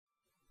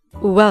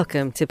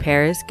Welcome to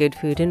Paris Good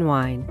Food and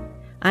Wine.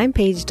 I'm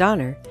Paige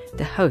Donner,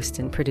 the host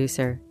and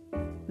producer.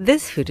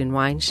 This food and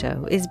wine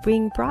show is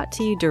being brought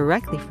to you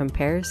directly from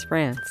Paris,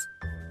 France.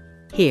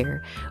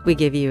 Here, we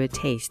give you a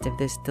taste of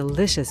this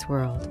delicious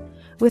world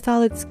with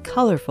all its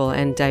colorful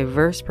and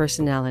diverse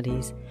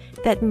personalities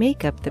that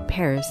make up the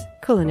Paris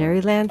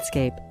culinary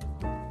landscape.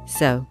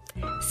 So,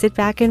 sit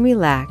back and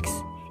relax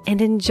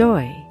and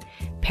enjoy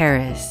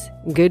Paris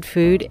Good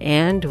Food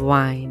and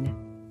Wine.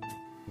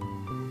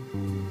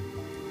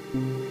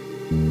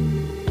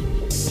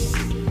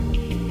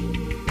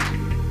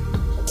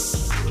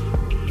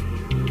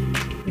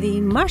 The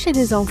Marché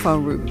des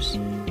Enfants Rouges,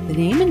 the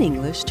name in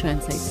English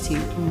translates to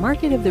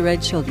Market of the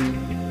Red Children,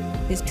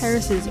 is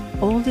Paris's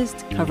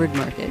oldest covered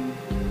market.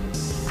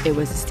 It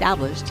was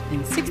established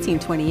in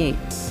 1628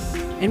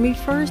 and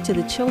refers to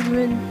the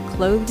children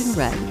clothed in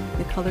red,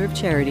 the color of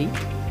charity,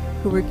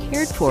 who were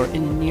cared for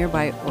in a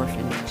nearby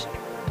orphanage.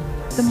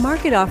 The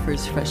market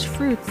offers fresh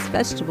fruits,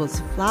 vegetables,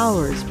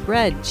 flowers,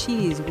 bread,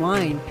 cheese,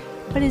 wine,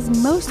 but is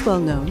most well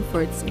known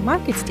for its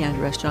market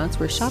stand restaurants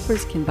where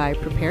shoppers can buy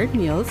prepared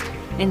meals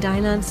and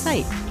dine on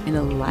site in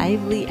a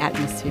lively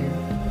atmosphere.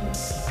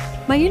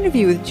 My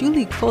interview with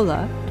Julie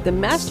Cola, the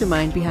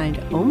mastermind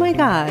behind Oh My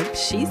God,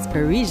 She's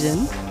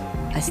Parisian,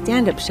 a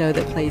stand-up show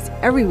that plays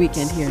every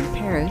weekend here in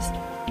Paris,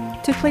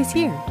 took place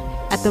here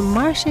at the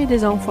Marché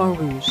des Enfants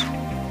Rouges.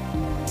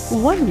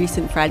 One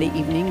recent Friday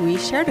evening, we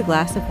shared a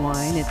glass of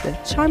wine at the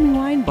charming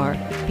wine bar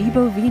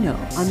Bibo Vino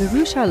on the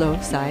Rue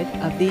Charlot side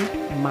of the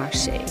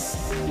Marché.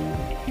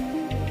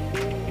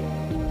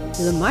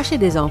 Le Marché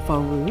des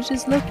Enfants Rouges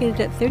is located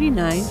at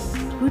 39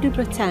 Rue de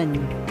Bretagne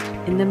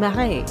in the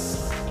Marais,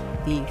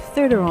 the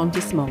 3rd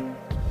arrondissement.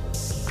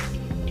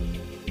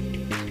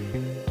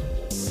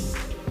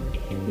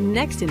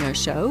 Next in our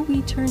show,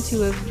 we turn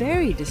to a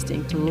very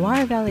distinct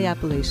Loire Valley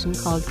appellation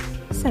called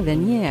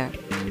Savenière.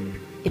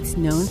 It's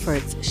known for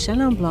its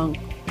Chenin Blanc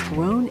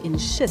grown in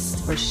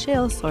schist or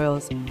shale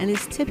soils and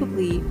is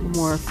typically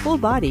more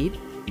full-bodied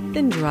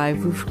than dry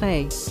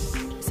Vouvray.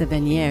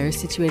 Savenière is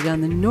situated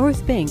on the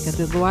north bank of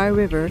the Loire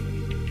River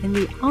in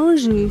the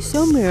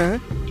Anjou-Saumur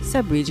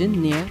subregion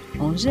near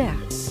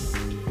Angers.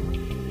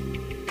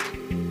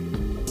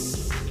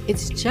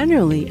 It's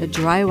generally a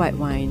dry white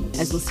wine,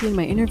 as we'll see in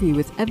my interview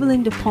with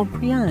Evelyne de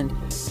Pontbriand,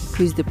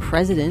 who's the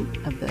president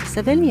of the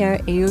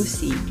Savenière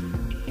AOC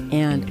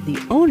and the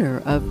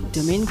owner of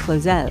Domaine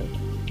Clausel.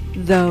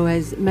 Though,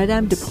 as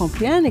Madame de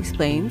Pontbriand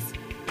explains,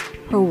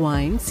 her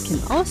wines can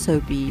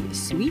also be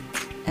sweet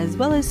as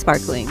well as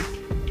sparkling.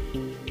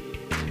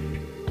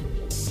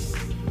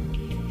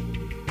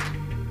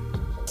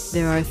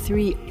 There are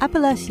 3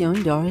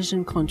 Appellations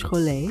d'Origine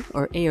Contrôlée,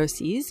 or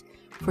AOCs,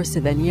 for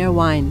Savenière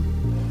wine.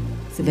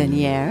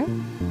 Savenière,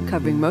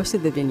 covering most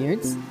of the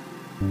vineyards,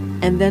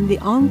 and then the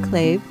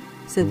enclave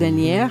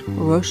Savenière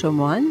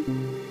Roche-aux-Moines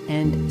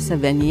and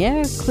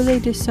Savenière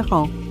Coulée de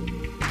Serran.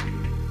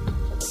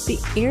 The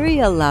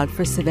area allowed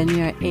for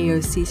Savenière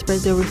AOC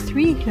spreads over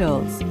 3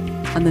 hills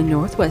on the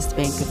northwest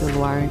bank of the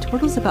Loire and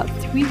totals about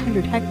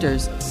 300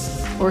 hectares,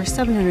 or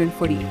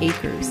 740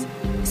 acres,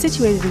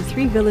 situated in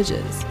 3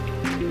 villages: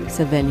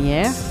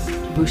 Savenière,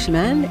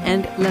 Buchmann,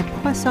 and La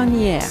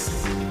Poissonnière.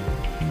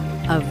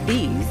 Of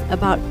these,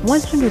 about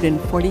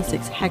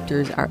 146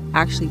 hectares are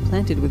actually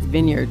planted with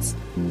vineyards.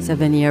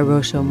 Savenière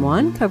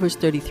Roche-aux-Moines covers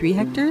 33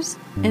 hectares,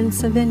 and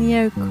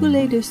Savenière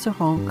Coulée de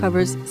Serran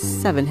covers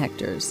 7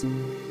 hectares.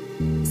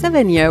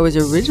 Savenière was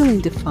originally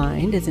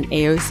defined as an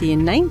AOC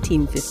in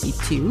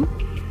 1952,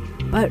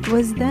 but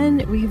was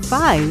then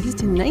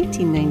revised in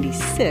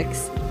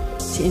 1996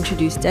 to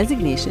introduce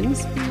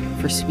designations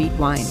for sweet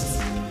wines.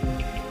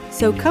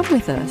 So come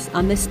with us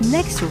on this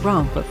next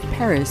romp of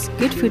Paris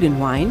Good Food and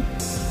Wine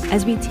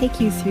as we take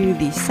you through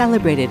the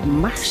celebrated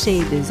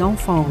Marché des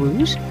Enfants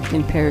Rouges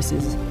in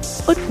Paris's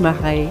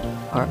Haute-Marais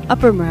or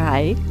Upper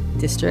Marais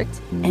district,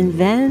 and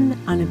then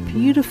on a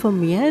beautiful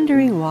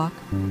meandering walk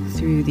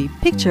through the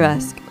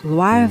picturesque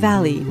Loire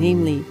Valley,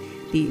 namely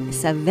the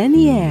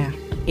Savenière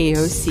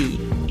AOC.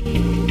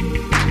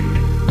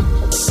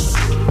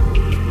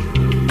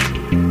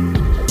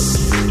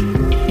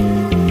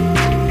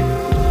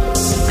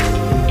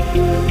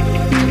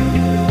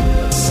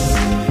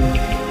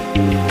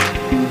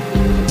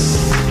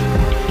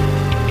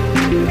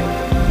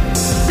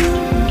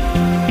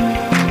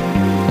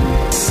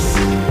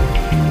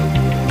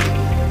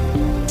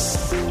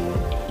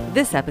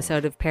 This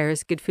episode of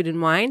Paris Good Food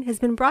and Wine has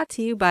been brought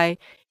to you by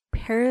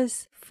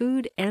Paris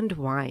Food and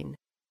Wine.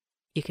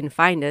 You can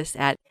find us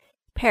at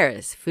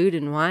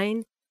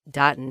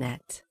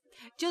parisfoodandwine.net.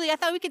 Julie, I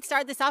thought we could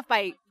start this off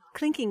by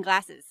clinking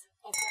glasses.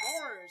 Of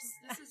course.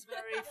 This is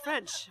very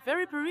French,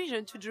 very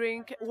Parisian to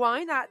drink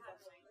wine at...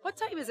 What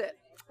time is it?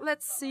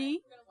 Let's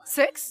see.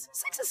 6?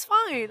 6 is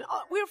fine.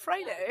 We're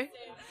Friday.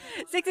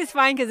 6 is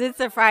fine because it's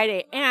a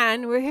Friday.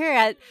 And we're here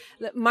at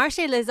Le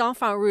Marché Les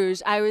Enfants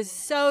Rouges. I was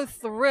so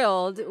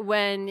thrilled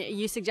when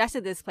you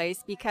suggested this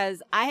place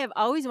because I have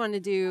always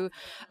wanted to do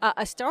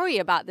a story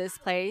about this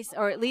place,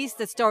 or at least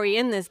a story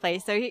in this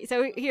place.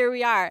 So here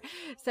we are.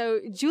 So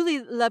Julie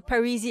La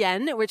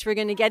Parisienne, which we're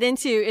going to get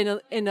into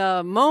in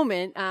a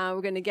moment.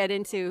 We're going to get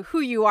into who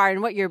you are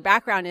and what your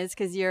background is,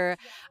 because you're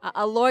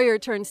a lawyer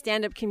turned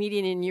stand-up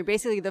comedian, and you're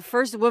basically the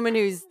first woman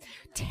who's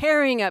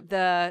tearing up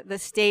the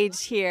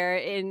stage here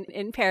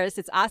in Paris.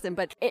 It's awesome.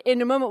 But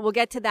in a moment, we'll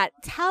get to that.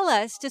 Tell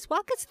us, just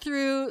walk us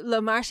through Le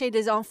Marché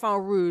des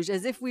Enfants Rouges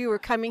as if we were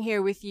coming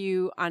here with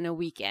you on a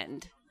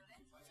weekend.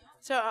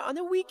 So on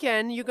a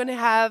weekend, you're going to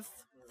have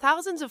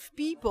thousands of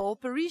people,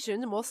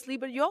 Parisians mostly,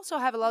 but you also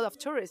have a lot of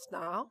tourists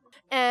now.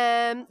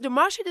 And the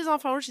Marché des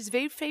Enfants Rouges is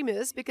very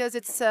famous because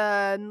it's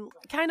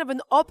kind of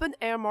an open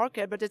air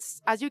market, but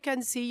it's, as you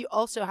can see, you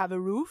also have a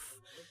roof.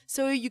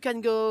 So you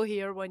can go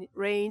here when it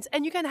rains,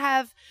 and you can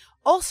have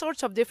all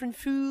sorts of different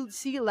food.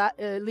 See,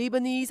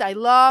 Lebanese. I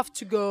love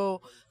to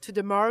go to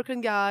the Moroccan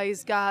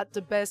guys, got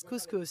the best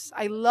couscous.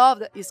 I love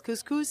that his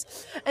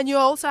couscous. And you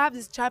also have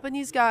this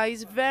Japanese guy,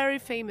 he's very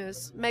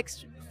famous,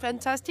 makes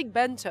fantastic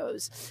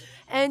bentos.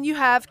 And you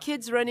have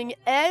kids running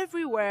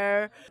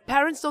everywhere.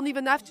 Parents don't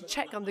even have to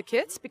check on the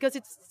kids because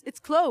it's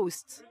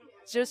closed.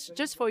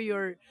 Just for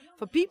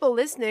people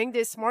listening,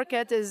 this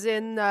market is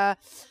in the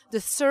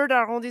 3rd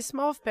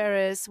arrondissement of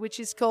Paris, which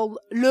is called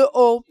Le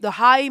Haut, the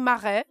High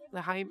Marais,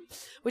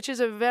 which is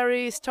a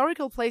very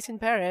historical place in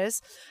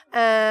Paris.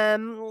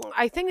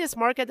 I think this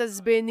market has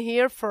been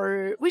here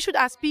we should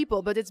ask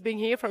people, but it's been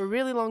here for a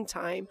really long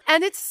time.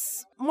 And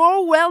it's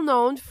more well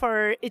known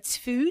for its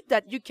food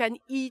that you can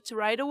eat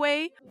right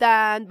away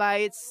than by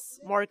its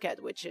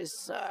market, which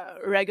is a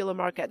regular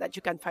market that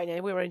you can find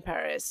anywhere in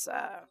Paris.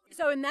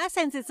 So in that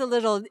sense, it's a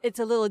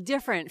little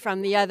different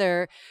from the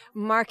other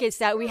markets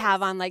that we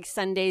have on like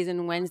Sundays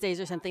and Wednesdays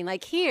or something.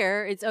 Like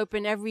here, it's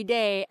open every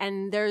day,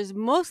 and there's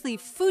mostly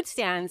food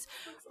stands.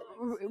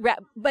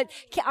 But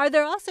are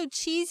there also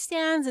cheese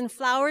stands and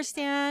flower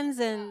stands?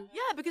 And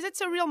yeah, because it's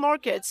a real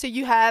market. So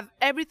you have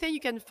everything you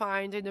can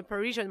find in a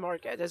Parisian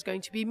market. There's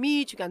going to be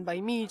meat. You can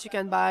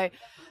buy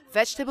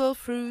vegetable,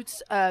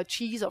 fruits,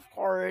 cheese, of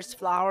course,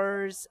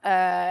 flowers.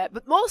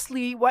 But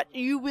mostly what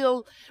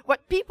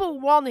people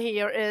want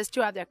here is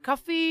to have their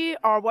coffee,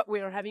 or what we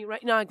are having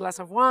right now, a glass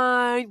of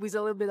wine with a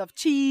little bit of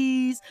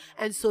cheese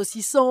and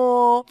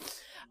saucisson.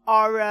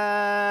 Or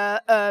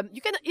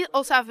you can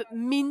also have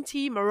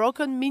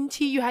Moroccan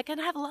minty. You can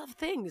have a lot of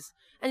things,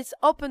 and it's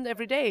open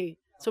every day.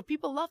 So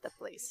people love that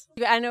place.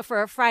 I know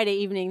for a Friday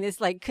evening, this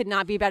could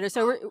not be better.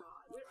 So we're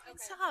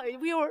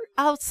outside. We are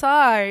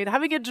outside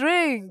having a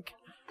drink.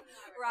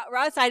 We're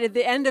outside at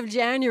the end of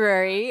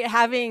January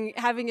having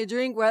a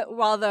drink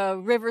while the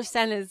River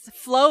Seine is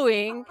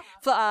flooding,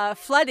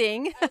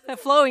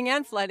 flowing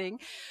and flooding.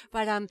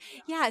 But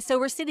yeah, so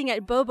we're sitting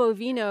at Bobo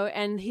Vino,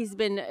 and he's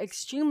been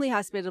extremely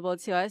hospitable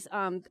to us.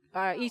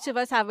 Each of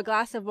us have a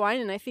glass of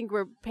wine, and I think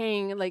we're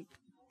paying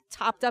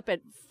topped up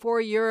at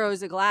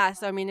 €4 a glass.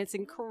 So, I mean, it's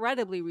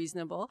incredibly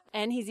reasonable.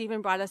 And he's even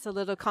brought us a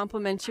little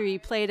complimentary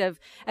plate of,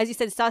 as you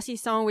said,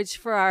 saucisson, which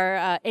for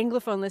our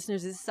Anglophone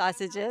listeners is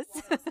sausages.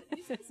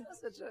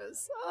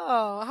 Sausages.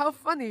 Oh, how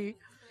funny.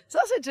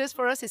 Sausages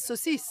for us is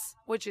saucisse,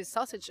 which is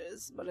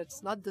sausages, but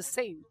it's not the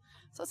same.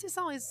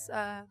 Saucisson is,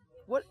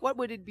 what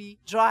would it be?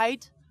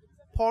 Dried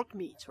pork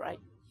meat, right?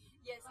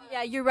 Yes,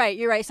 yeah, you're right.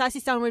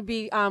 Saucisson would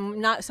be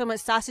not so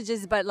much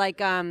sausages, but like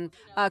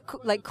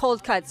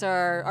cold cuts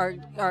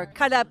or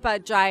cut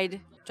up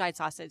dried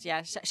sausage.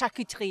 Yeah,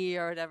 charcuterie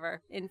or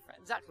whatever in French.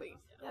 Exactly.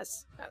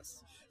 Yes.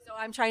 So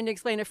I'm trying to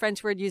explain a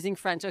French word using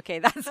French. Okay,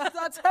 that's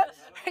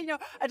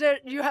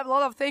you have a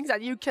lot of things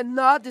that you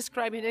cannot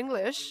describe in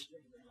English.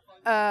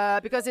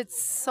 Because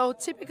it's so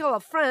typical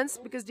of France,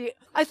 because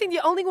I think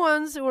the only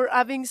ones who are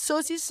having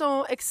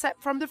saucisson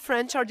except from the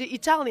French are the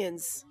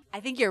Italians. I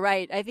think you're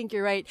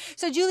right.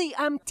 So, Julie,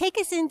 take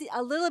us in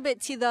a little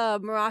bit to the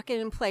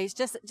Moroccan place,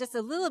 just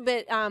a little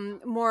bit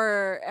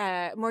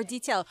more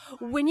detail.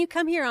 When you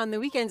come here on the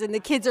weekends and the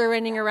kids are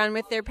running around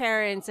with their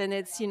parents, and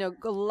it's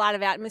a lot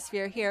of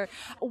atmosphere here,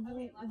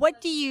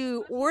 what do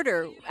you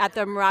order at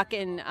the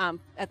Moroccan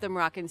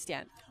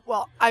stand?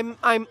 Well,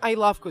 I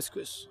love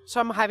couscous,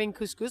 so I'm having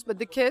couscous, but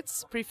the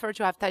kids prefer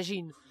to have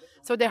tagine.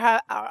 So they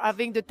are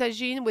having the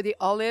tagine with the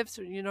olives,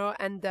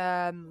 and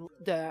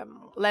the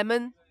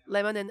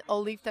lemon and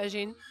olive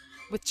tagine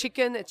with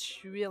chicken. It's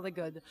really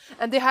good.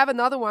 And they have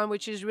another one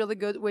which is really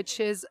good, which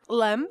is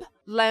lamb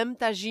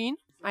tagine.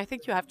 I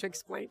think you have to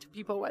explain to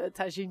people what a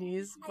tagine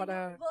is. But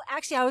well,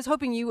 actually, I was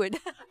hoping you would.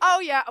 Oh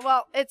yeah,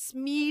 well, it's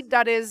meat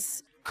that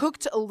is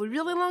cooked a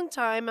really long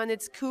time, and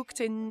it's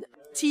cooked in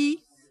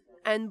tea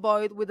and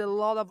boiled with a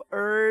lot of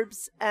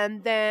herbs,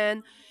 and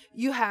then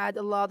you had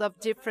a lot of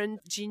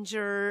different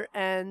ginger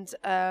and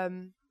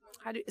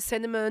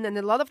cinnamon and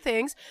a lot of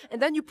things,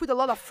 and then you put a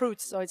lot of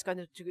fruits, so it's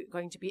going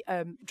to be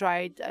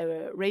dried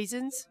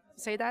raisins,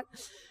 say that,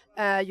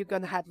 You're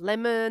going to have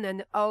lemon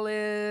and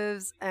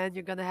olives, and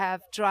you're going to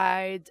have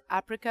dried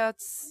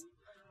apricots.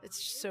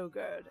 It's so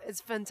good.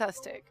 It's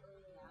fantastic.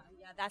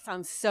 Yeah, that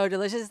sounds so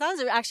delicious. That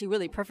was actually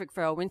really perfect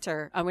for a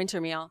winter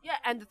meal. Yeah,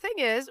 and the thing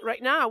is,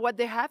 right now, what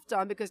they have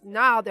done, because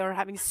now they're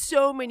having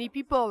so many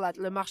people at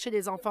Le Marché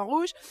des Enfants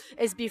Rouges,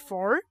 is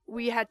before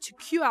we had to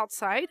queue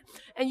outside,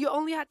 and you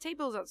only had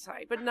tables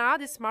outside. But now,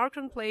 this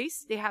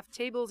marketplace, they have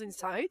tables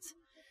inside,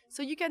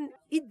 so you can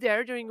eat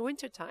there during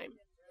winter time.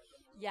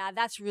 Yeah,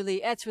 that's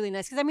really nice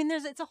because I mean,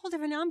 it's a whole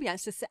different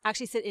ambiance to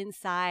actually sit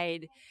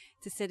inside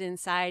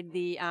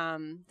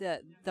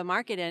the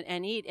market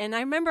and eat. And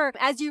I remember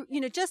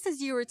just as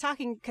you were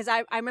talking, because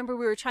I remember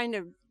we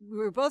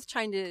were both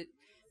trying to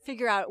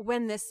figure out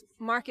when this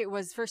market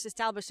was first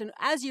established. And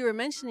as you were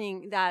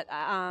mentioning that,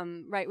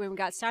 right when we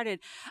got started,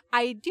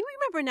 I do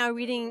remember now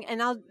reading,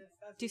 and I'll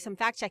do some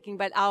fact checking,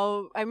 but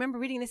I remember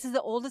reading this is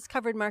the oldest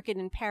covered market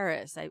in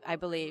Paris, I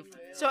believe.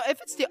 So if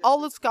it's the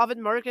oldest covered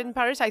market in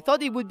Paris, I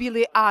thought it would be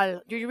Les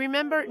Halles. Do you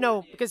remember?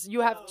 No, because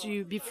you have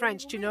to be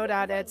French to know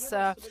that. It's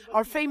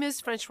our famous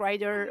French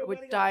writer who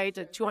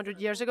died 200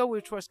 years ago,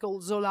 which was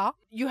called Zola.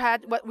 You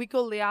had what we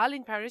call Les Halles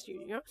in Paris.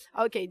 You know?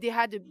 Okay, they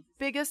had the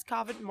biggest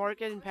covered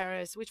market in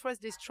Paris, which was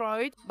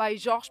destroyed by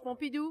Georges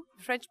Pompidou,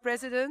 French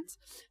president,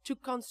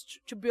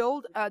 to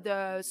build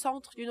the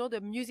Centre,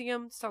 the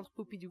museum Centre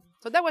Pompidou.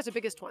 So that was the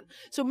biggest one.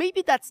 So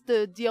maybe that's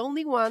the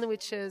only one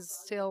which is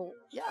still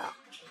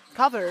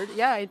covered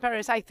in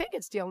Paris. I think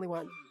it's the only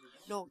one.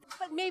 No,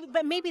 but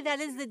maybe that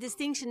is the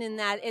distinction in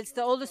that it's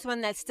the oldest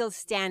one that's still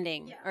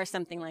standing or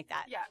something like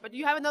that. Yeah, but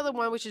you have another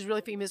one which is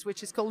really famous,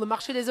 which is called Le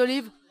Marché des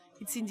Olives.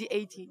 It's in the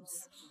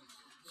 18th.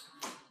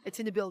 It's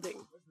in the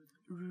building.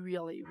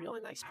 Really, really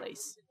nice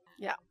place.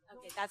 Yeah.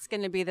 Okay, that's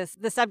going to be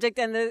the subject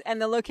and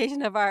the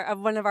location of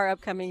one of our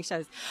upcoming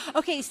shows.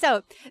 Okay,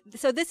 so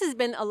this has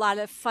been a lot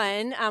of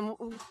fun.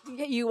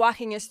 You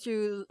walking us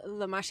through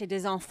Le Marché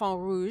des Enfants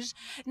Rouges.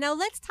 Now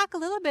let's talk a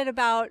little bit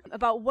about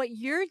what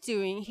you're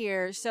doing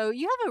here. So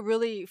you have a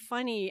really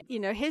funny,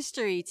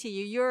 history to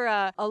you. You're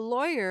a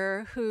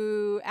lawyer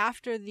who,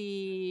 after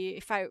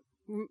if I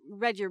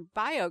read your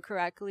bio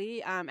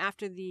correctly,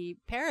 after the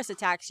Paris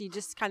attacks, you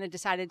just kind of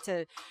decided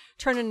to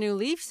turn a new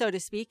leaf, so to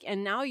speak,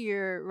 and now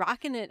you're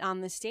rocking it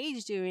on the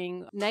stage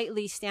doing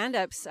nightly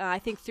stand-ups, I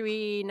think 2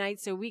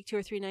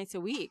 or 3 nights a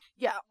week.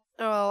 Yeah.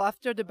 Well,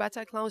 after the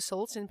Bataclan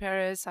assaults in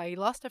Paris, I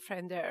lost a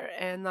friend there,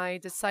 and I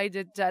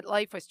decided that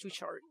life was too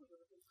short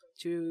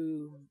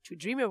to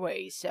dream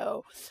away.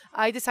 So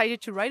I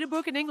decided to write a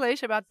book in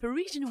English about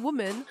Parisian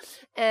women,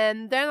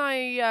 and then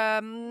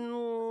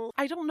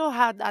I don't know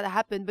how that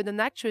happened, but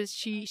an actress,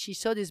 she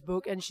saw this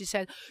book and she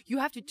said, you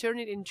have to turn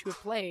it into a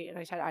play. And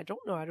I said, I don't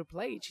know how to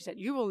play it. She said,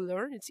 you will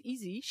learn, it's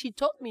easy. She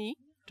taught me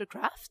the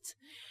craft,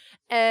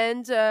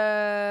 and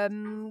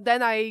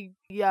then I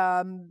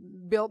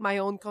built my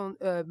own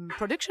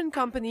production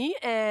company,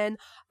 and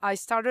I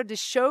started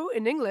this show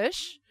in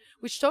English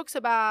which talks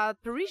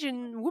about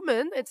Parisian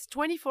women. It's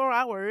 24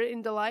 hours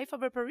in the life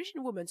of a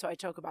Parisian woman. So I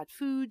talk about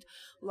food,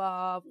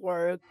 love,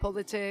 work,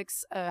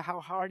 politics, how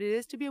hard it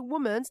is to be a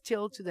woman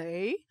still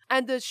today.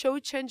 And the show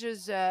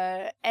changes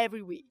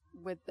every week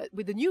with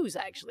the news,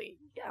 actually.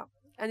 Yeah.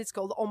 And it's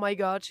called Oh My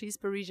God, She's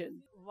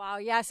Parisian. Wow,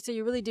 yes. So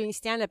you're really doing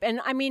stand-up. And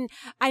I mean,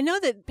 I know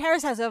that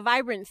Paris has a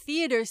vibrant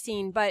theater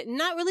scene, but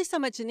not really so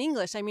much in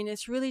English. I mean,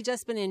 it's really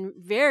just been in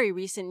very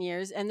recent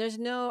years. And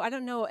I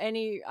don't know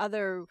any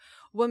other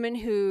woman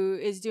who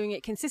is doing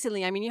it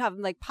consistently. I mean, you have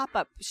like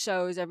pop-up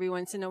shows every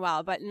once in a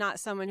while, but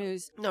not someone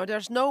who's... No,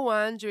 there's no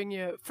one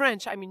doing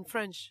French,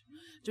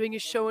 doing a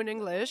show in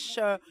English.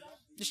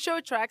 The show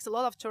attracts a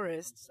lot of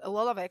tourists, a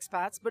lot of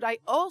expats, but I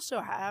also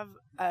have,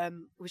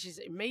 which is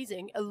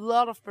amazing, a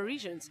lot of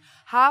Parisians.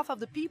 Half of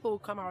the people who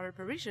come are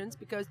Parisians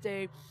because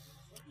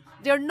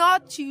they're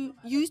not too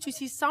used to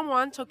see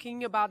someone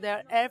talking about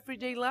their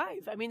everyday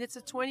life. I mean, it's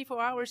a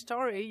 24-hour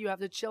story. You have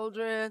the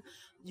children,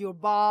 your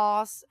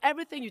boss,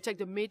 everything. You take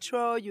the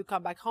metro, you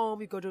come back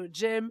home, you go to a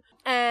gym.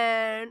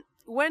 And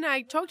when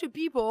I talk to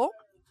people,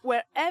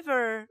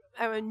 wherever,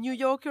 New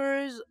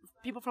Yorkers,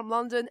 people from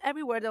London,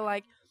 everywhere, they're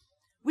like,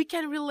 we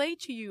can relate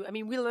to you. I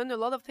mean, we learn a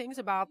lot of things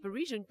about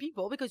Parisian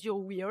people because you're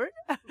weird,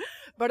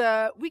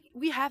 but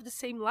we have the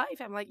same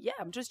life. I'm like, yeah,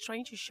 I'm just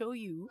trying to show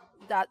you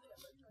that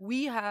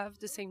we have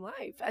the same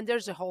life. And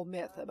there's a whole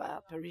myth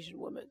about Parisian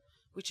women,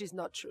 which is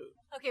not true.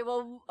 Okay,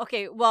 well,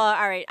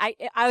 all right.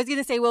 I was going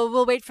to say, well,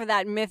 we'll wait for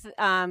that myth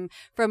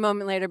for a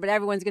moment later, but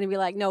everyone's going to be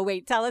like, no,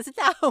 wait, tell us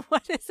now.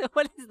 What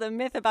is the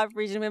myth about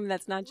Parisian women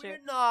that's not true?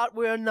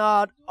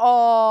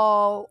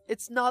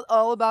 It's not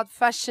all about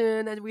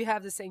fashion, and we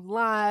have the same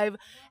life,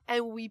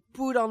 and we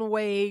put on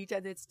weight,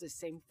 and it's the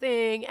same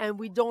thing, and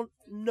we don't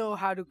know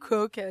how to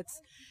cook. It's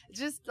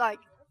just like,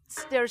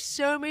 there's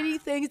so many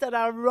things that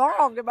are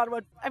wrong about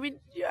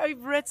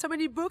I've read so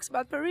many books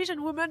about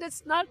Parisian women.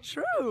 It's not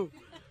true.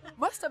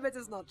 Most of it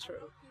is not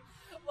true.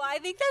 Well, I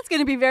think that's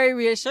going to be very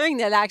reassuring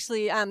that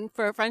actually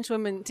for a French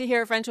woman, to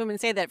hear a French woman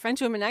say that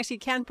French women actually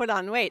can put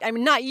on weight. I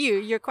mean, not you.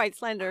 You're quite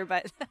slender,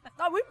 but...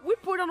 No, we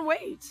put on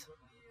weight.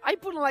 I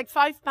put on like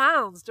 5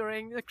 pounds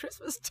during the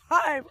Christmas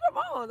time. Come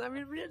on, I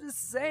mean, we're the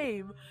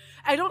same.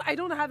 I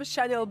don't have a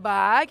Chanel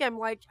bag.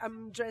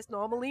 I'm dressed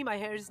normally. My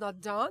hair is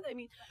not done. I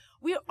mean,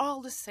 we're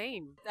all the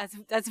same.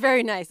 That's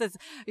very nice.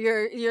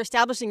 You're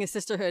establishing a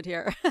sisterhood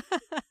here.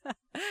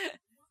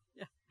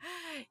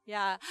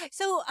 Yeah.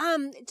 So,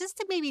 just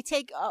to maybe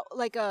take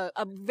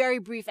a very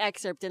brief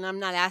excerpt, and I'm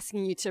not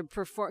asking you to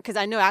perform because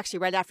I know actually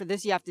right after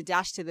this you have to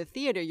dash to the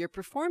theater. You're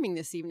performing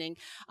this evening.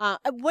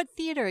 What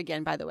theater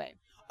again, by the way?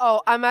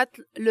 Oh, I'm at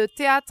Le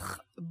Théâtre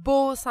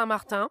Beau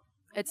Saint-Martin.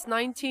 It's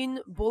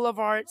 19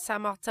 Boulevard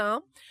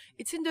Saint-Martin.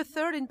 It's in the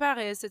 3rd in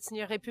Paris. It's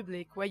near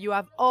République, where you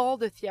have all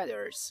the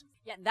theaters.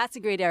 Yeah, that's a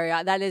great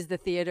area. That is the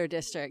theater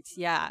district.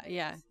 Yeah.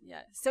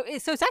 So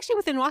it's actually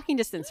within walking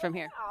distance from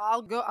here.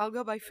 I'll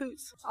go buy food.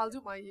 I'll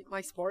do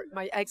my sport,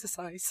 my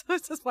exercise.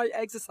 It's just my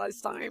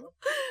exercise time.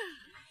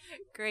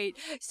 Great.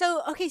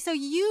 So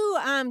you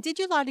did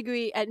your law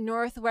degree at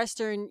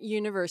Northwestern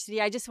University.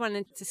 I just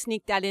wanted to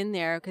sneak that in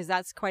there because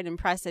that's quite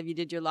impressive. You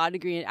did your law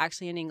degree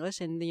actually in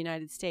English in the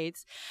United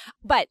States.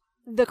 But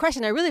the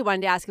question I really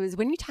wanted to ask was,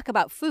 when you talk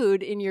about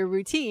food in your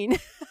routine,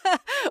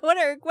 what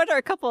are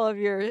a couple of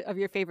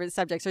your favorite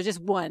subjects, or just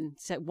one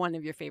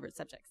of your favorite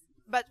subjects?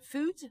 But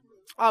food?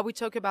 We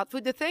talk about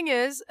food. The thing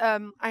is,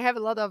 I have a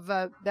lot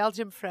of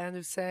Belgian friends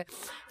who say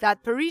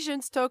that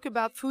Parisians talk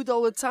about food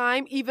all the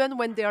time, even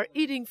when they are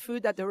eating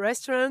food at the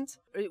restaurant.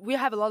 We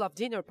have a lot of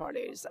dinner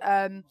parties.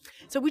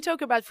 So we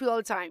talk about food all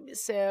the time.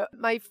 So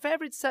my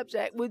favorite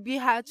subject would be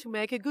how to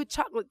make a good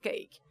chocolate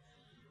cake,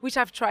 which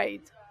I've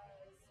tried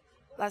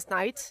last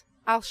night.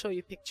 I'll show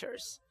you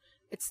pictures.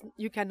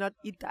 You cannot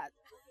eat that.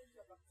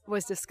 It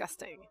was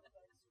disgusting.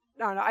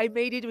 No, I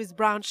made it with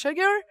brown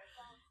sugar.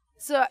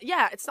 So,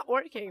 yeah, it's not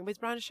working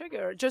with brown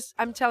sugar.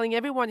 I'm telling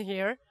everyone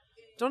here,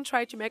 don't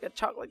try to make a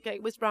chocolate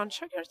cake with brown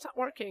sugar. It's not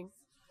working.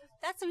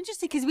 That's so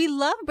interesting because we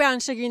love brown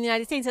sugar in the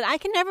United States, and I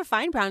can never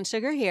find brown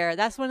sugar here.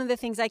 That's one of the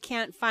things I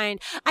can't find.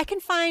 I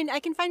can find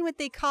what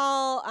they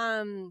call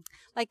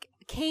like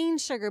cane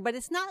sugar, but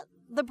it's not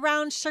the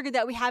brown sugar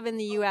that we have in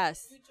the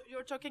U.S.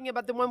 You're talking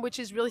about the one which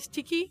is really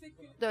sticky,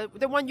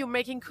 the one you're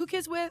making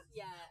cookies with.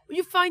 Yeah.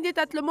 You find it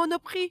at Le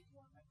Monoprix.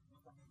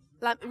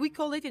 We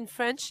call it in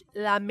French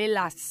la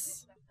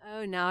mélasse.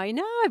 Oh, now I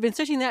know. I've been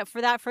searching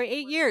for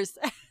 8 years.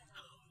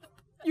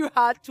 You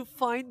had to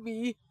find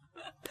me.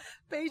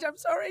 Paige, I'm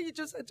sorry. You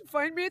just had to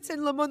find me. It's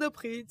in Le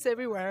Monoprix. It's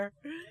everywhere.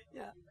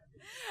 Yeah.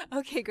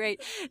 Okay,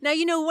 great. Now,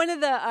 one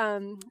of the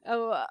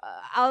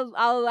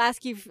I'll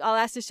ask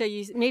to show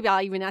you. Maybe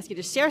I'll even ask you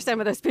to share some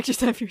of those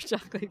pictures of your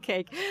chocolate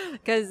cake,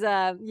 because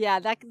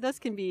that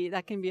can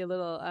be a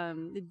little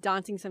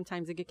daunting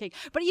sometimes, a good cake.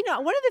 But one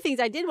of the things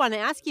I did want to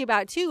ask you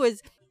about too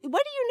was,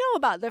 what do you know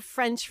about the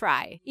French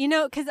fry?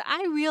 Because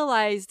I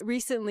realized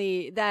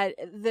recently that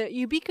the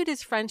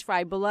ubiquitous French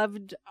fry,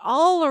 beloved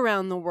all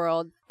around the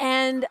world,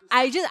 and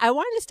I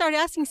wanted to start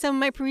asking some of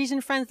my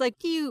Parisian friends, like,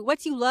 what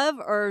do you love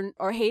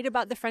or hate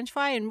about the French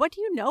fry, and what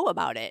do you know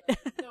about it?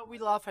 No, we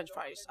love French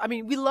fries. I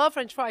mean, we love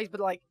French fries, but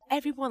like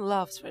everyone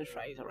loves French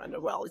fries around the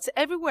world. It's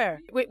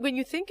everywhere. When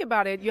you think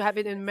about it, you have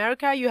it in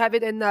America, you have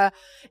it in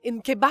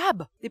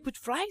kebab. They put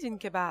fries in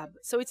kebab,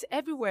 so it's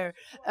everywhere.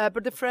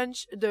 But the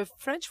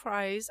French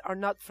fries are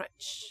not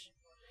French.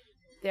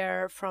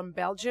 They're from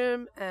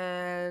Belgium,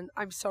 and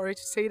I'm sorry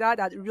to say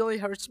that really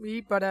hurts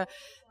me, but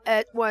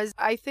it was,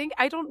 I think,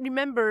 I don't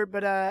remember,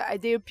 but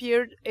they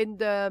appeared in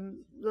the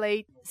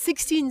late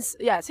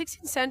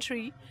 16th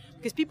century,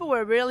 because people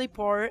were really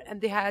poor, and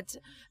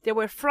they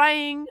were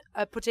frying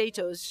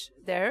potatoes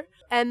there,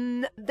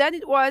 and then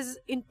it was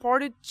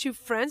imported to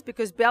France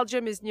because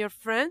Belgium is near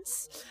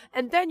France,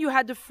 and then you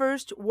had the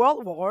First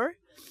World War.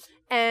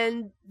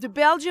 And the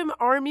Belgian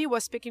army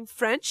was speaking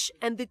French,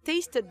 and they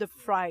tasted the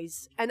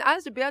fries. And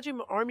as the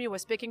Belgian army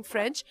was speaking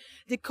French,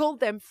 they called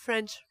them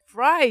French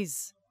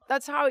fries.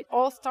 That's how it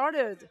all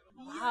started.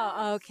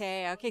 Wow.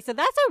 Okay. So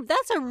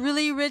that's a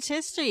really rich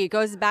history. It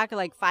goes back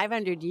like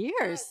 500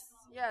 years.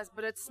 Yes,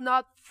 but it's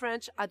not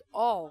French at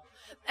all.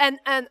 And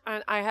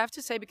I have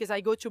to say, because I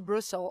go to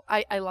Brussels,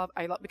 I love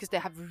because they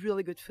have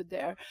really good food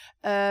there.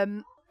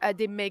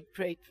 They make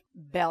great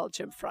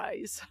Belgian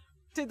fries.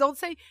 They don't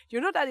say, you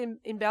know that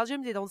in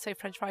Belgium, they don't say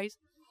French fries?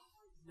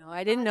 No,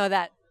 I didn't know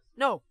that.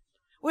 No.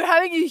 We're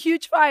having a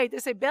huge fight. They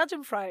say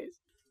Belgian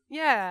fries.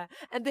 Yeah.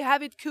 And they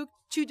have it cooked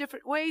 2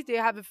 different ways. They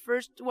have the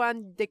first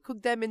one, they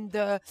cook them in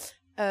the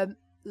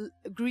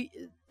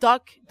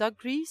duck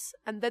grease,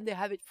 and then they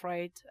have it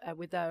fried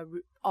with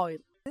oil.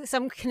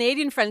 Some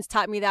Canadian friends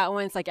taught me that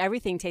once, like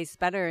everything tastes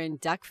better in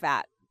duck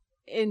fat.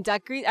 In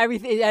duck grease,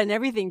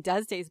 everything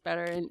does taste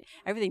better, and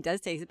everything does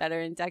taste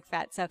better in duck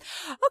fat. So,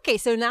 okay,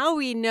 so now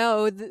we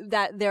know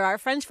that there are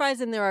French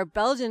fries and there are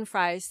Belgian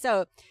fries.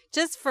 So,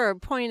 just for a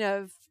point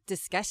of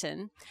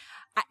discussion,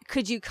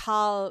 could you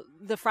call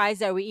the fries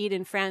that we eat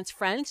in France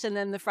French, and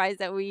then the fries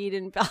that we eat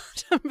in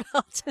Belgium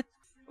Belgian?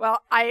 Well,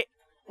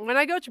 when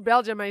I go to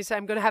Belgium, I say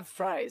I'm going to have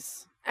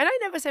fries. And I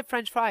never say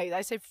French fries. I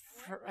say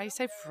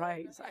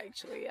fries,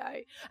 actually.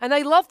 And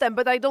I love them,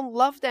 but I don't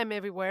love them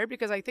everywhere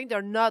because I think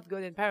they're not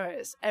good in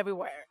Paris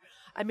everywhere.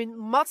 I mean,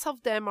 most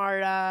of them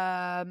are,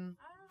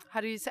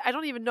 how do you say? I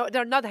don't even know.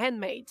 They're not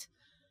handmade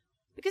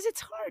because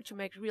it's hard to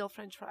make real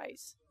French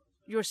fries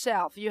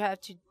yourself. You have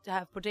to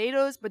have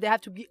potatoes, but they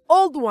have to be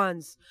old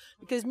ones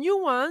because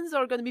new ones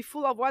are going to be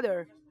full of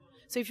water.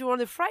 So if you want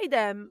to fry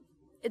them,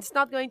 it's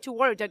not going to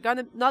work. They're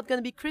not going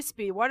to be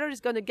crispy. Water is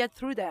going to get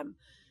through them.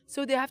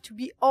 So they have to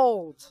be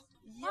old.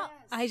 Yes.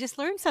 I just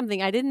learned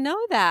something. I didn't know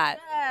that.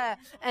 Yeah.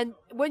 And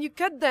when you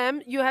cut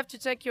them, you have to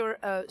take your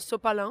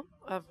sopalin.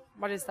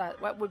 What is that?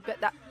 What would be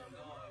that?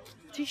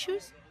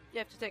 Tissues? You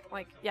have to take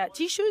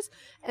tissues,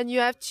 and you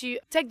have to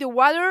take the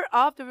water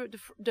off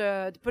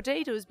the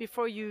potatoes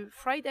before you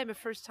fry them the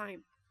first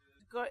time.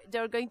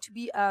 They're going to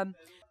be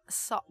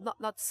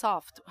not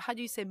soft. How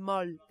do you say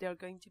molle? They're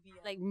going to be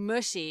like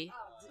mushy.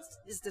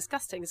 It's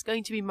disgusting. It's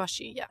going to be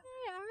mushy. Yeah.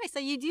 All right. So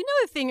you do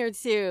know a thing or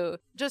two.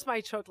 Just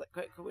my chocolate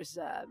cook was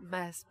a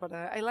mess, but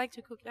I like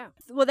to cook now.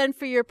 Well, then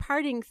for your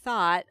parting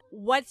thought,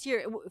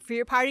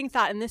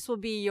 and this will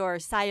be your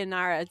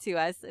sayonara to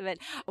us, but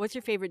what's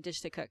your favorite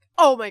dish to cook?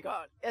 Oh my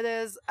God. It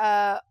is,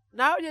 now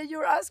that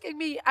you're asking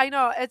me, I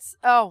know it's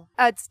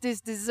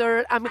this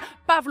dessert.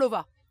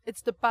 Pavlova.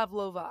 It's the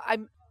pavlova.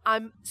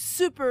 I'm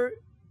super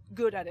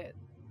good at it.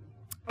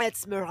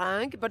 It's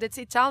meringue, but it's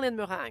Italian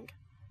meringue.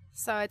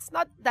 So it's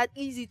not that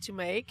easy to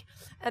make.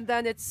 And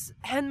then it's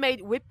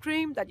handmade whipped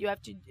cream that you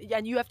have to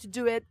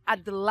do it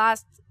at the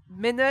last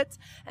minute.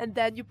 And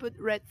then you put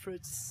red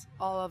fruits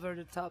all over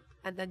the top.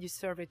 And then you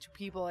serve it to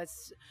people.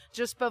 It's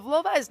just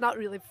pavlova is not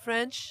really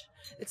French.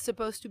 It's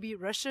supposed to be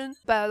Russian.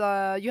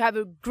 But you have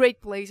a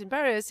great place in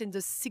Paris in the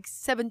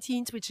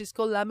 17th, which is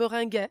called La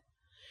Meringue.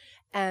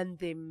 And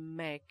they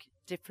make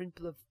different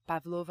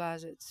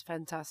pavlovas. It's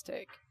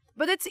fantastic.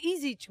 But it's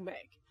easy to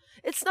make.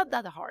 It's not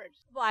that hard.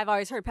 Well, I've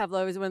always heard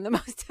pavlova is one of the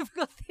most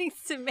difficult things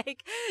to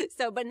make.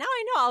 But now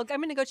I know. I'm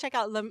going to go check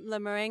out La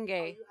Meringue.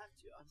 Oh, you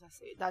have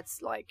to.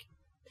 That's like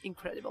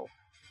incredible.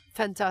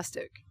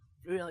 Fantastic.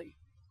 Really.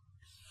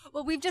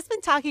 Well, we've just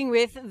been talking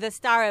with the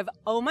star of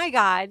Oh My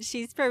God,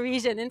 She's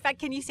Parisian. In fact,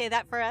 can you say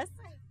that for us?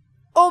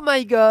 Oh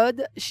my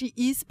God, she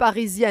is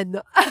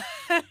Parisienne.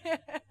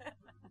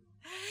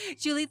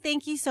 Julie,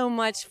 thank you so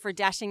much for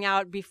dashing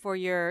out before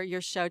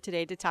your show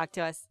today to talk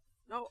to us.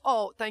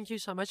 Oh, thank you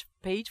so much,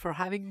 Paige, for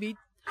having me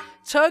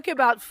talk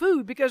about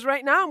food, because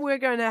right now we're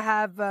going to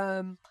have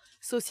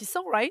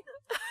saucisson, right?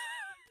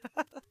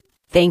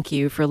 Thank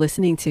you for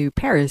listening to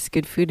Paris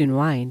Good Food and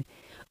Wine.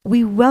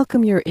 We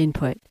welcome your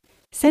input.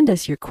 Send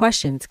us your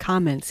questions,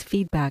 comments,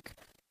 feedback,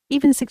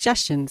 even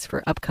suggestions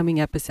for upcoming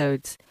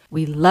episodes.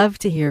 We love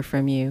to hear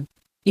from you.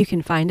 You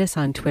can find us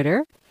on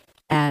Twitter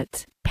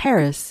at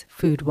Paris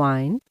Food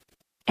Wine,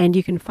 and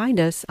you can find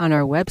us on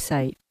our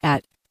website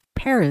at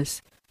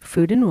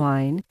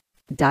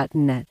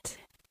parisfoodandwine.net.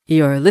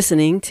 You're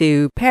listening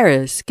to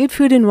Paris Good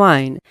Food and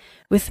Wine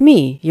with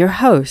me, your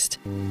host,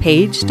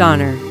 Paige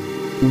Donner.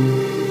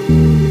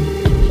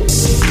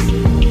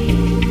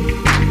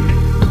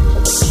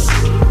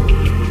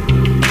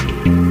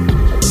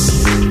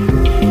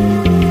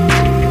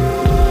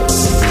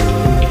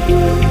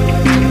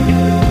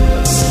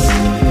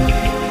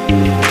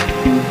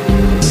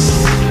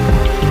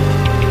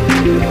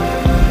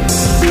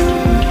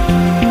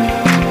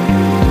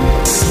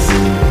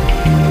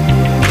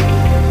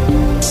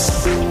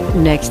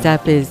 Next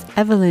up is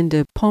Evelyne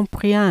de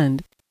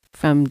Pontbriand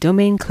from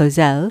Domaine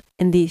Clausel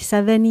in the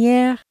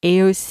Savenière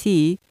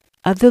AOC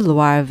of the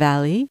Loire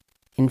Valley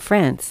in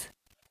France.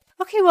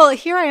 Okay, well,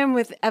 here I am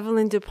with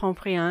Evelyne de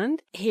Pontbriand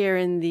here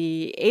in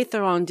the 8th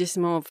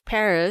arrondissement of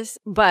Paris,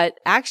 but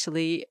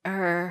actually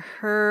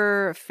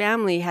her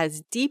family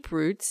has deep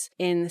roots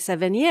in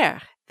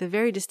Savenière, the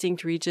very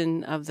distinct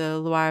region of the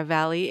Loire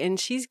Valley, and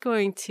she's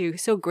going to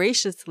so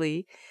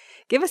graciously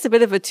give us a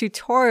bit of a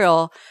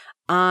tutorial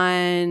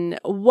on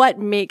what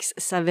makes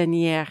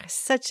Savenière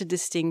such a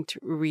distinct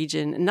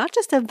region, not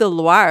just of the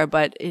Loire,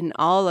 but in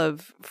all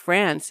of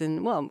France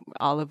and, well,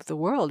 all of the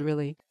world,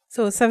 really.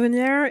 So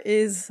Savenière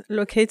is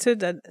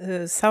located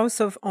at south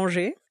of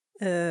Angers,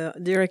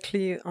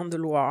 directly on the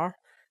Loire.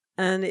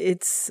 And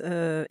it's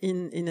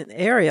in an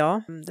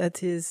area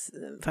that is,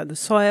 the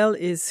soil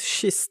is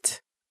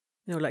schist,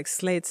 like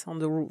slates on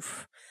the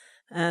roof.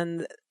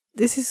 And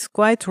this is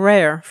quite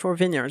rare for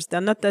vineyards. There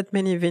are not that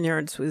many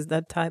vineyards with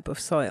that type of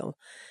soil.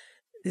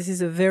 This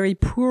is a very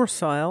poor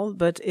soil,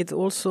 but it's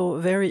also a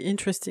very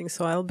interesting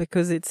soil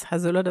because it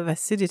has a lot of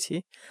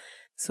acidity.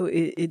 So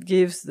it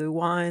gives the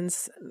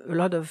wines a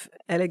lot of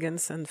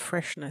elegance and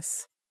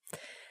freshness.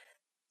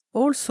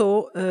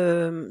 Also,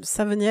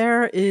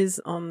 Savenière is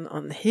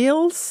on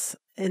hills,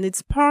 and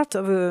it's part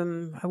of,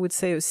 I would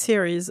say, a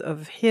series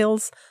of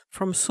hills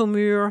from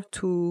Saumur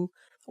to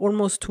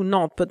almost to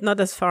Nantes, but not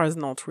as far as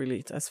Nantes,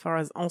 really, as far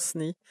as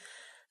Ancenis.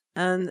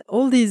 And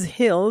all these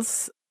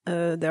hills,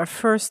 they're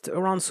first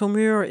around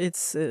Saumur,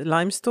 it's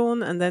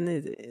limestone, and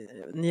then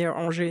near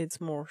Angers,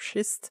 it's more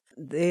schist.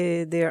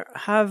 They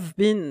have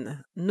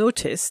been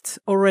noticed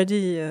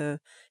already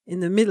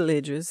in the Middle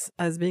Ages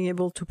as being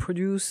able to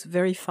produce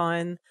very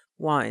fine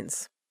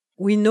wines.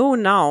 We know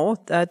now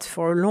that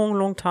for a long,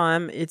 long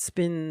time, it's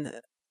been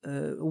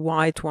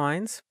white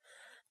wines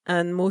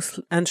and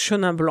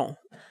Chenin Blanc.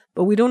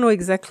 But we don't know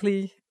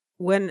exactly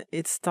when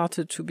it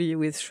started to be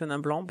with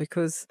Chenin Blanc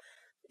because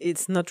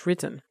it's not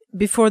written.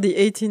 Before the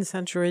 18th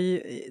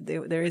century,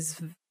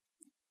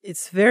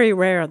 it's very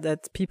rare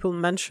that people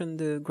mention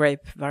the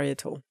grape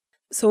varietal.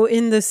 So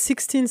in the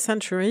 16th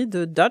century,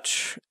 the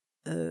Dutch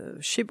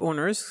ship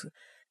owners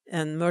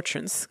and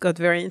merchants got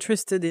very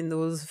interested in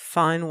those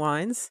fine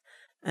wines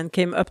and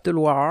came up the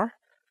Loire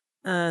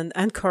and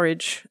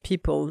encouraged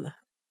people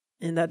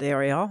in that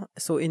area.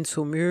 So in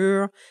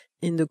Saumur,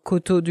 in the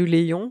Coteaux du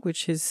Léon,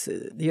 which is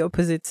the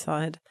opposite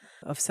side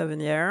of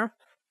Savenière,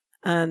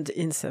 and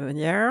in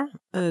Savenière,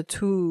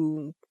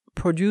 to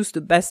produce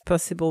the best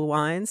possible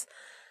wines.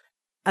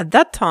 At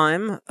that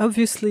time,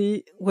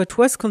 obviously, what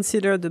was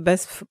considered the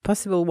best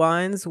possible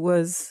wines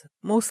was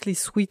mostly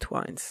sweet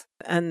wines.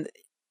 And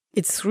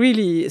it's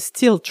really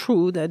still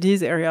true that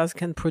these areas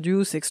can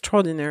produce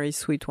extraordinary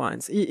sweet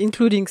wines,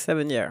 including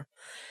Savenière.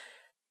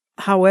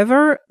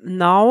 However,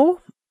 now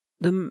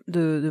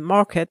the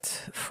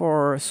market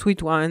for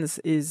sweet wines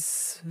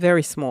is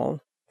very small.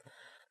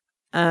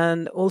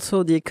 And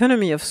also the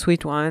economy of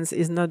sweet wines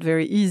is not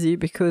very easy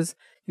because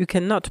you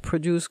cannot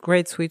produce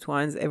great sweet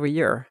wines every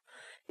year.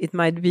 It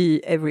might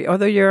be every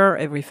other year,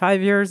 every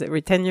 5 years,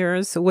 every 10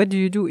 years. So what do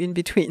you do in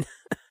between?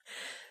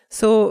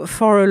 So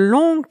for a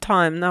long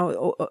time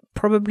now,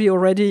 probably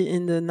already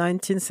in the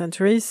 19th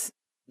centuries,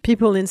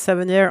 people in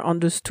Savenière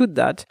understood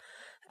that.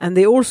 And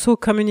they also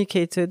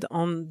communicated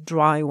on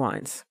dry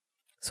wines.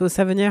 So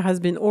Savenière has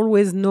been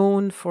always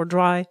known for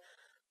dry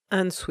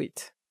and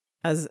sweet.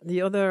 As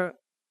the other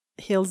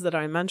hills that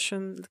I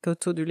mentioned,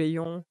 Coteaux du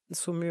Léon,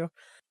 Saumur,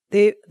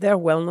 they're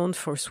well known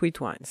for sweet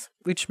wines,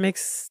 which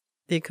makes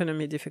the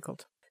economy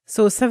difficult.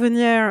 So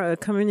Savenière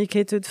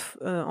communicated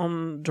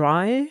on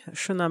dry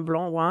Chenin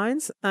Blanc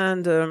wines,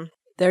 and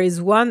there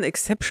is one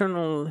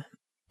exceptional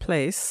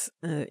place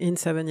in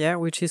Savenière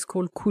which is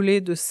called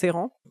Coulée de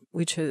Céran,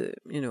 which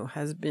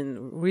has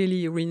been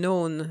really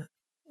renowned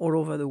all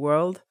over the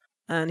world,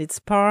 and it's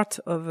part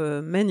of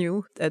a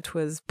menu that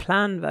was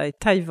planned by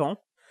Taillevent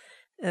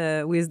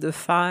with the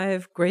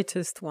 5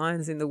 greatest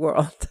wines in the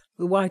world,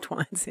 the white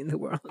wines in the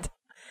world.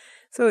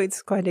 So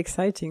it's quite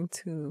exciting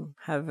to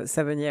have a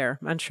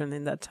Savenière mentioned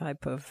in that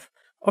type of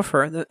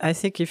offer. I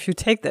think if you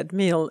take that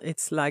meal,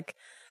 it's like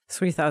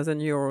 3,000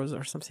 euros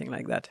or something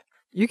like that.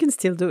 You can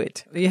still do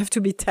it. You have to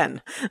be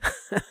 10.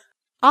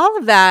 All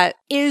of that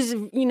is,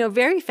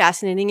 very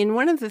fascinating. And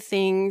one of the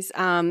things,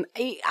 I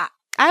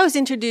was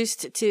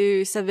introduced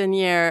to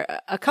Savenière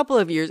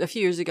a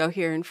few years ago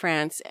here in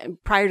France.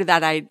 Prior to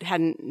that, I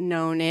hadn't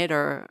known it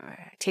or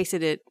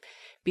tasted it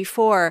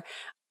before.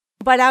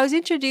 But I was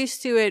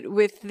introduced to it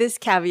with this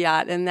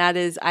caveat, and that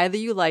is either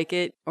you like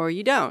it or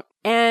you don't.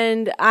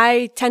 And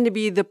I tend to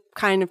be the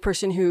kind of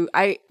person who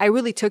I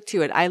really took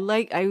to it. I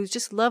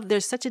just love,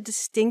 there's such a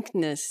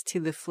distinctness to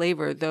the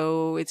flavor,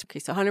 though it's okay,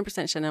 so 100%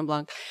 Chenin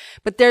Blanc.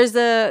 But there's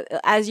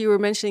as you were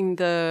mentioning,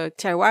 the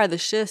terroir, the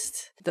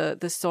schist, the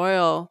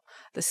soil,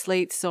 the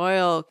slate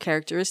soil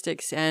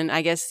characteristics. And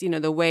I guess,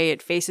 the way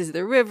it faces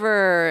the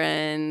river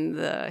and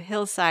the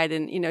hillside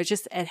and,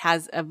 it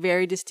has a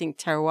very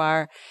distinct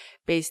terroir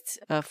based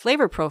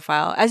flavor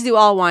profile, as do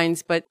all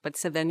wines, but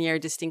Savenière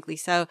distinctly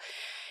so.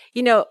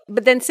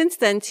 But then since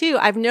then too,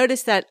 I've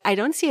noticed that I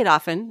don't see it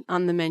often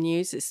on the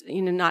menus. It's,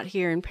 not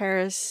here in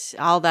Paris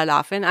all that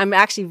often. I'm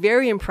actually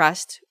very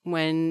impressed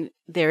when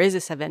there is a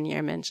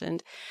Savenière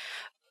mentioned.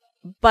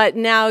 But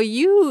now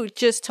you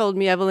just told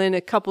me, Evelyn,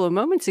 a couple of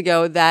moments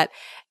ago that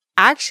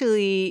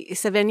actually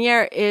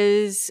Savenière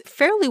is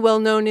fairly well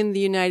known in the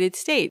United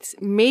States,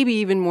 maybe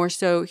even more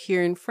so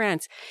here in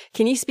France.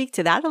 Can you speak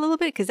to that a little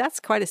bit? Because that's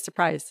quite a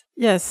surprise.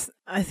 Yes,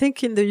 I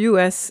think in the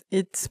US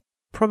it's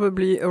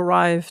probably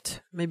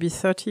arrived maybe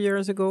 30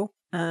 years ago.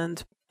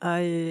 And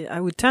I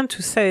would tend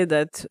to say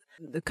that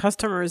the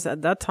customers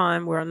at that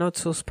time were not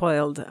so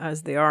spoiled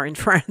as they are in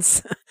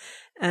France.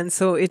 And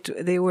so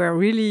they were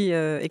really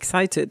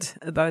excited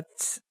about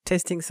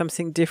tasting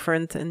something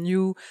different and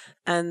new.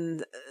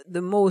 And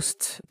the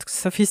most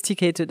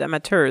sophisticated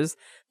amateurs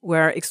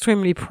were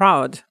extremely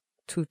proud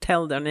to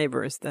tell their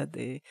neighbors that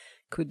they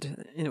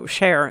could,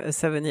 share a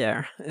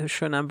Savenière, a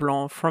Chenin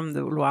Blanc from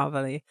the Loire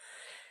Valley.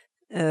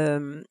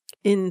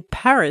 In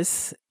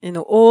Paris,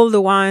 all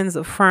the wines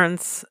of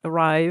France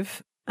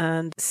arrive.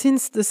 And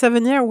since the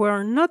Savenière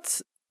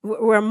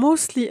were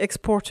mostly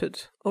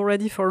exported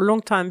already for a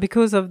long time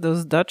because of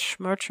those Dutch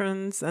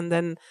merchants and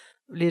then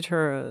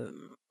later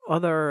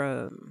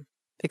other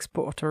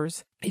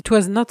exporters. It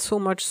was not so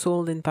much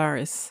sold in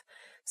Paris.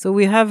 So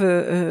we have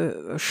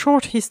a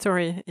short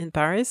history in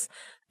Paris.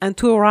 And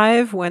to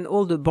arrive when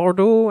all the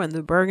Bordeaux and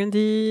the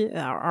Burgundy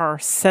are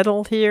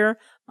settled here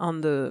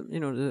on the,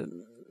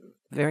 the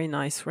very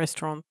nice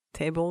restaurant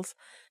tables,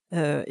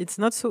 it's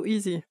not so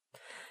easy.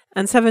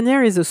 And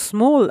Savenière is a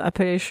small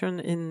appellation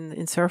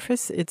in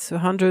surface. It's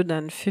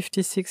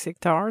 156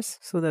 hectares,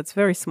 so that's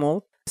very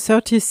small.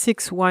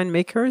 36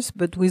 winemakers,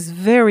 but with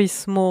very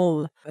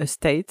small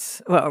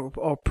estates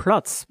or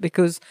plots,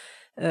 because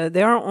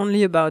There are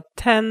only about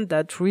 10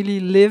 that really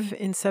live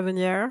in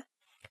Savenière.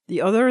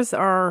 The others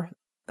are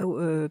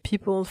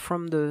people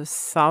from the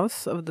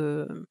south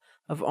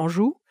of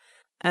Anjou,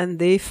 and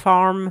they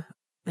farm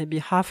maybe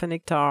half an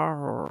hectare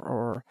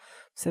or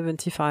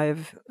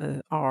 75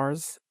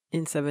 hours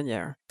in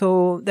Savenière.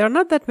 So there are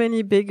not that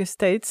many big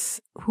estates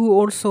who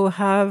also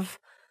have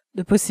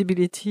the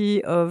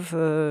possibility of,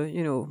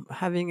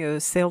 having a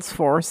sales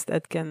force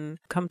that can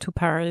come to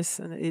Paris,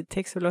 and it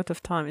takes a lot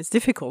of time. It's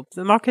difficult.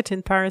 The market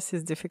in Paris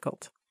is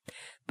difficult.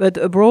 But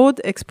abroad,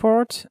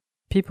 export,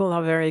 people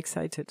are very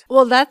excited.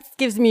 Well, that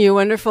gives me a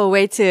wonderful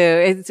it's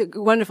a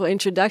wonderful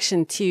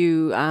introduction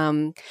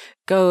to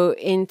go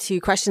into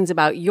questions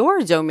about your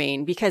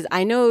domain, because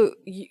I know,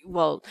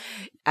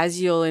 as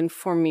you'll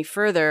inform me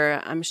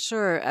further, I'm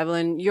sure,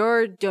 Evelyn,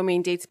 your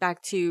domain dates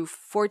back to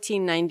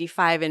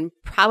 1495 and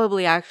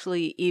probably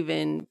actually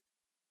even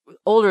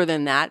older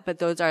than that, but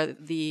those are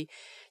the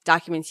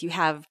documents you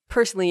have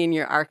personally in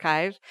your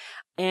archive.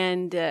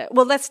 And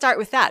let's start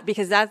with that,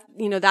 because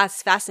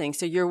that's fascinating.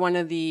 So you're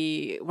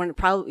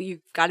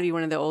you've got to be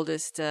one of the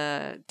oldest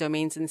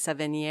domains in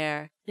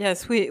Savenière.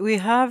 Yes, we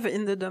have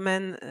in the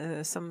domain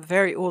some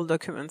very old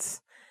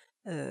documents.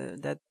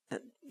 That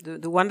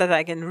the one that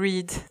I can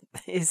read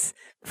is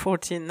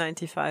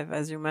 1495,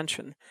 as you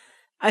mentioned.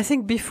 I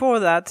think before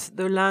that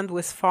the land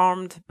was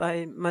farmed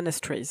by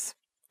monasteries,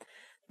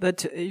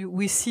 but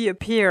we see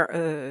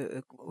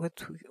appear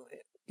what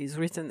is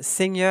written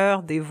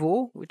Seigneur des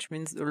Vaux, which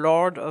means the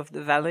Lord of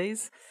the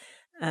Valleys,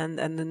 and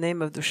the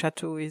name of the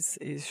chateau is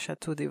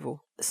Chateau des Vaux.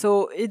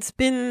 So it's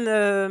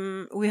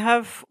been we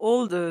have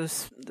all the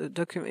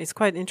document. It's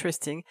quite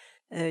interesting.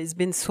 It's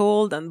been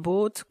sold and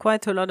bought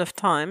quite a lot of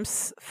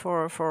times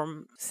for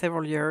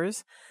several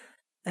years,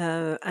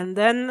 and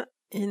then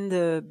in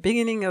the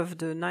beginning of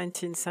the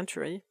 19th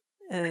century,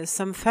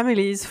 some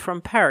families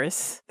from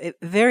Paris,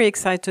 very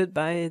excited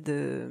by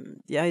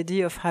the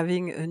idea of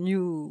having a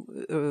new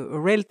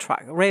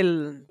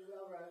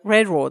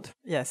railroad,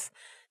 yes,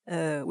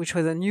 which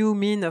was a new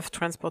mean of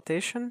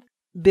transportation,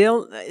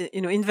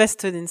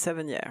 invested in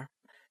Savenière.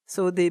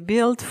 So they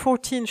built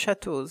 14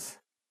 chateaux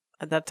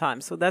at that time.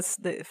 So that's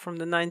from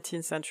the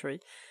 19th century.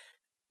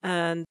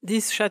 And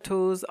these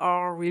chateaux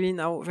are really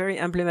now very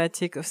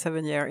emblematic of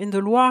Savenière. In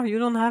the Loire, you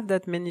don't have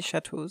that many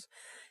chateaux.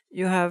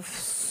 You have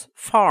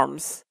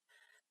farms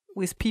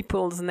with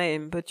people's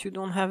name, but you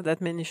don't have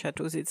that many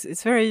chateaux.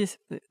 It's very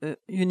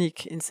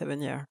unique in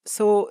Savenière.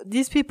 So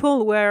these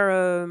people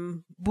were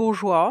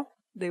bourgeois.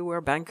 They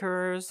were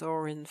bankers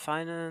or in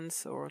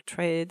finance or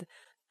trade,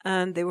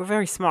 and they were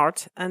very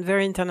smart and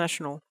very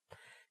international.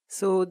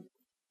 So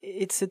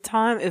it's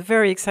a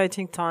very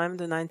exciting time,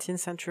 the 19th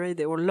century.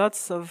 There were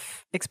lots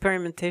of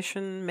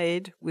experimentation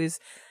made with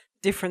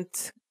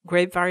different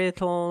grape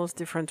varietals,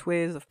 different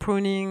ways of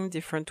pruning,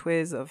 different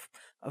ways of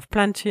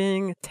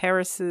planting,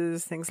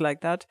 terraces, things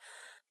like that.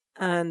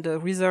 And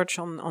research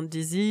on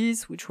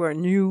disease, which were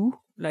new,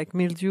 like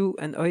mildew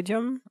and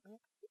oidium,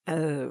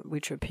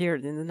 which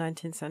appeared in the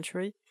 19th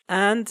century.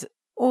 And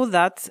all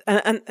that,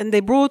 and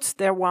they brought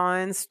their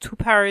wines to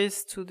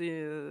Paris, to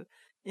the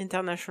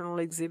international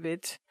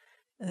exhibit,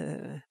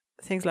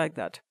 things like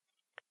that.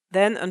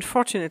 Then,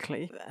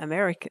 unfortunately,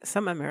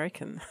 some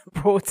American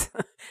brought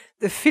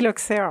the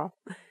phylloxera,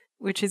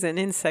 which is an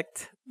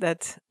insect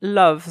that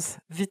loves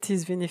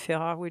Vitis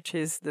vinifera, which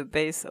is the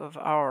base of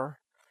our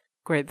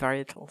grape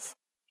varietals.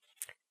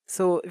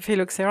 So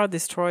phylloxera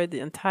destroyed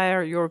the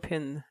entire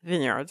European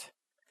vineyard,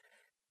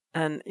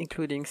 and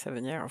including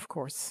Savenière, of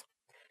course.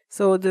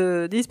 So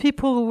these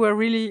people who were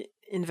really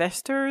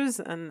investors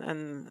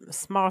and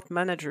smart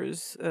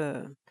managers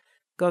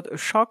got a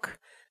shock.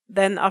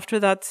 Then after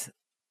that,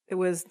 it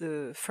was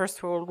the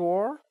First World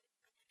War.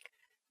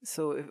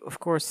 So, of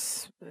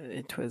course,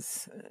 it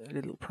was a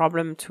little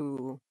problem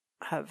to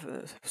have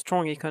a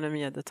strong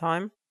economy at the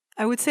time.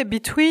 I would say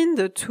between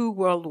the two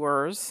world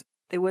wars,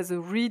 there was a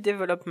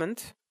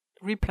redevelopment,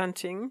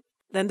 replanting.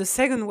 Then the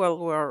Second World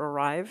War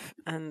arrived,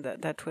 and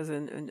that was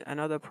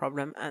another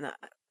problem. And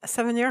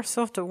Savenière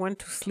sort of went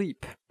to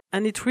sleep.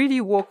 And it really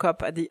woke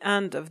up at the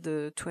end of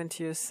the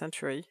 20th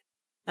century.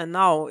 And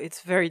now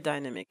it's very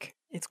dynamic.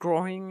 It's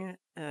growing.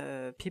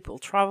 People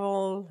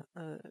travel.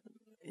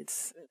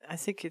 I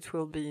think it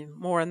will be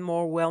more and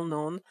more well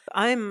known.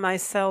 I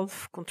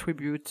myself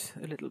contribute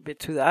a little bit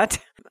to that.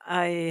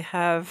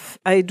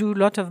 I do a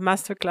lot of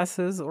master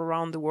classes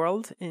around the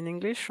world in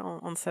English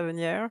on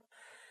Savenière.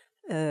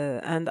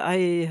 And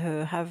I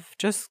have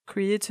just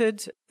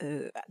created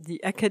the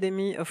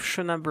Academy of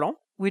Chenin Blanc,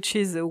 which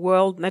is a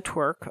world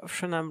network of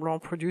Chenin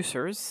Blanc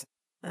producers.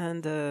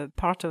 And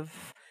part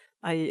of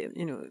I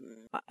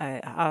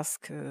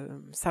ask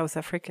South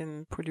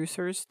African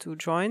producers to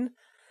join.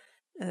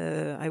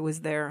 I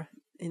was there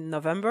in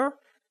November,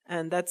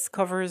 and that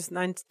covers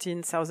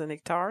 19,000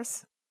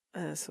 hectares.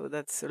 So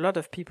that's a lot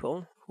of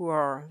people who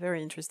are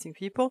very interesting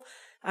people.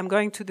 I'm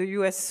going to the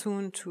US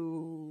soon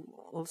to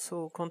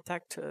also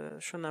contact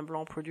Chenin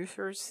Blanc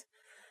producers,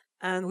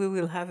 and we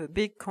will have a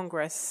big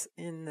congress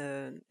in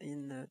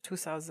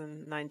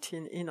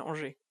 2019 in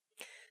Angers.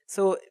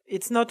 So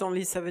it's not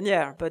only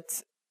Savennières,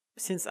 but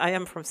since I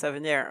am from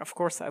Savennières, of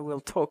course I will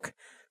talk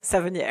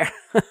Savennières.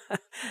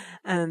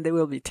 And there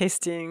will be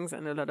tastings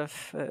and a lot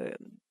of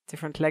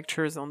different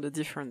lectures on the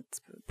different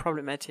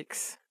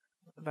problematics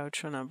about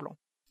Chenin Blanc.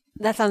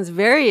 That sounds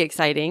very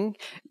exciting,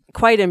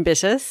 quite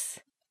ambitious.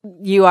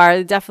 You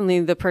are definitely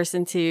the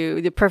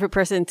perfect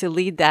person to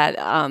lead that.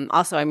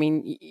 Also,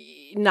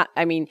 not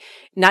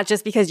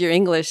just because your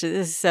English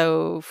is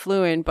so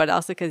fluent, but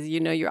also because,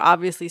 you're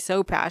obviously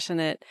so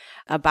passionate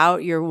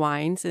about your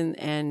wines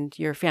and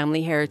your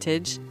family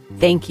heritage.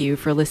 Thank you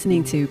for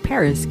listening to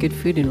Paris Good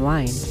Food and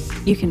Wine.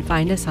 You can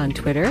find us on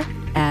Twitter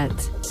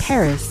at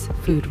Paris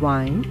Food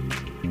Wine,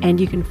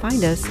 and you can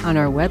find us on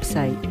our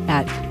website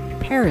at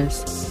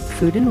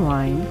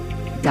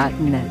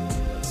parisfoodandwine.net.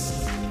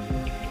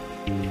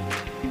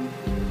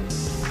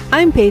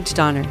 I'm Paige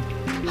Donner,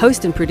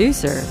 host and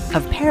producer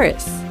of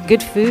Paris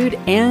Good Food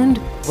and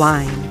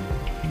Wine.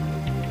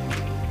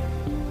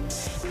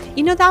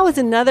 That was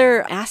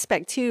another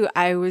aspect too.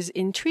 I was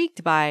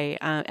intrigued by,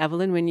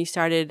 Evelyn, when you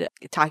started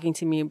talking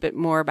to me a bit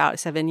more about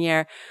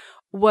Savennières.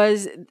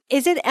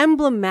 Is it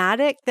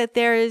emblematic that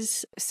there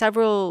is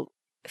several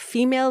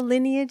female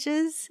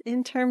lineages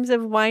in terms of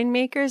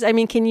winemakers? I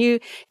mean, can you,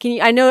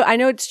 I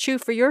know it's true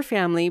for your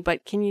family,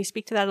 but can you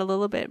speak to that a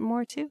little bit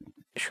more too?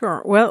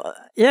 Sure. Well,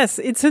 yes,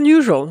 it's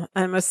unusual,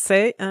 I must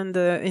say. And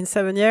in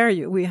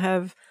Savennières, we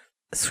have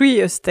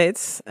 3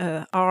 estates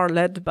are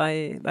led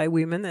by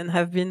women and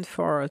have been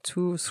for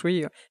 2,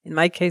 3, in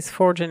my case,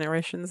 4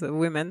 generations of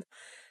women.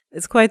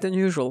 It's quite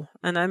unusual.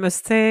 And I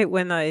must say,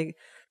 when I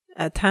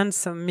attend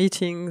some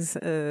meetings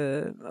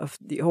of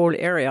the whole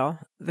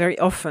area, very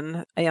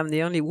often I am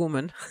the only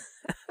woman.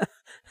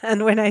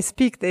 And when I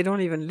speak, they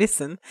don't even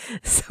listen.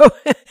 So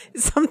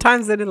it's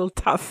sometimes a little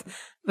tough.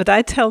 But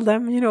I tell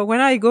them, when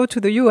I go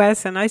to the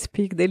US and I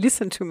speak, they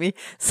listen to me.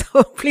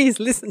 So please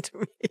listen to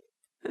me.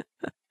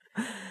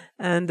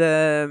 And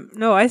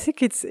no, I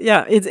think it's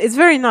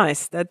very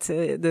nice that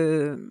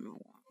the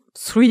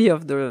 3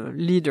 of the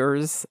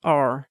leaders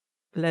are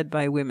led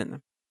by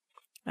women.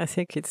 I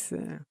think it's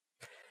a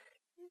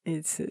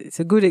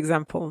good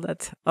example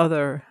that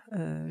other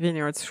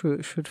vineyards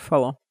should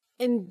follow.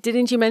 And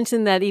didn't you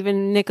mention that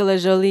even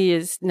Nicolas Joly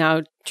is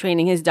now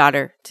training his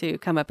daughter to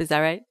come up? Is that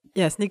right?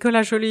 Yes,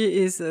 Nicolas Joly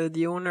is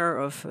the owner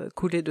of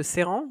Coulées de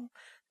Sérent.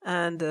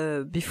 And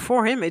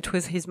before him, it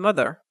was his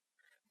mother,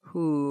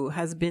 who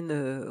has been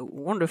a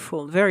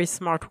wonderful, very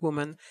smart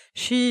woman.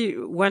 She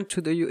went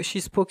to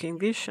she spoke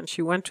English, and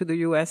she went to the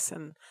US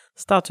and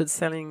started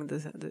selling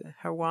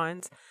her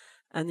wines.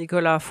 And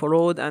Nicolas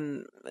followed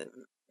and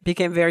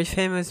became very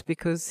famous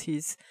because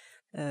he's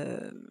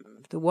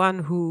the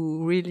one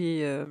who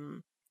really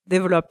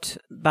developed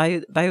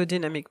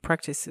biodynamic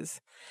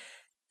practices.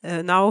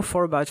 Now,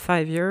 for about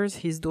 5 years,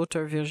 his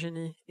daughter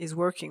Virginie is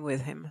working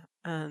with him,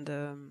 and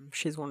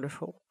she's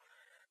wonderful.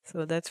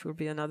 So that will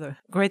be another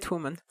great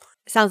woman.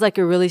 Sounds like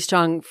a really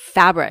strong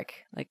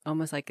fabric, like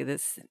almost like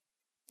this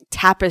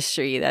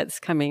tapestry that's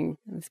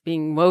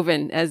being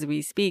woven as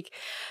we speak.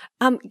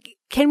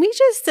 Can we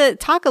just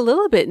talk a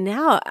little bit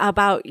now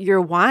about your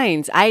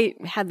wines? I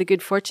had the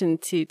good fortune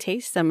to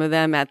taste some of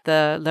them at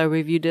the La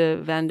Revue de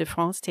Vin de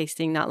France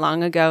tasting not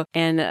long ago,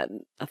 and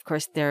of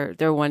course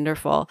they're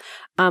wonderful.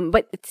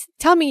 But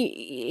tell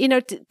me a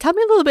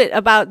little bit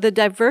about the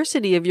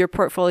diversity of your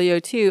portfolio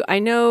too. I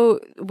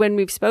know when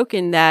we've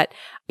spoken that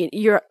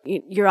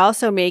you're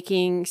also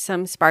making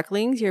some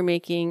sparklings. You're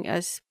making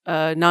a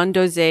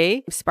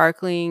non-dosé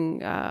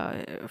sparkling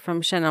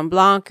from Chenin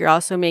Blanc. You're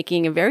also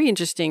making a very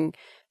interesting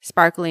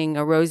sparkling,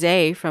 a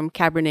rosé from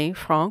Cabernet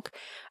Franc.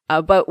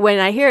 But when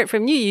I hear it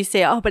from you, you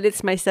say, but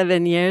it's my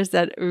Savennières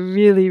that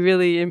really,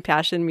 really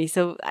impassioned me.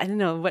 So I don't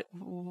know, what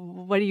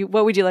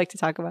would you like to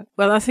talk about?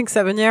 Well, I think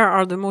Savennières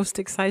are the most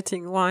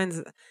exciting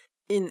wines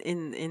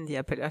in the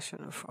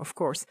appellation, of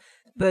course.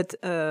 But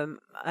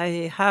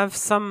I have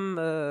some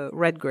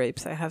red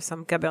grapes. I have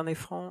some Cabernet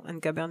Franc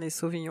and Cabernet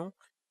Sauvignon.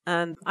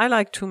 And I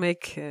like to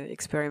make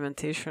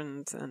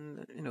experimentations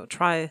and,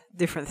 try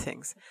different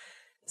things.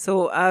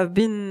 So I've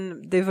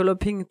been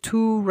developing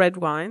 2 red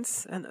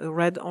wines, and a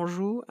red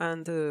Anjou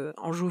and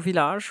Anjou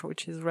Village,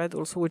 which is red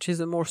also, which is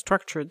a more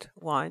structured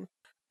wine.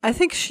 I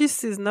think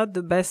schist is not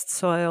the best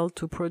soil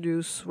to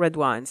produce red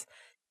wines.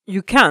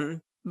 You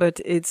can, but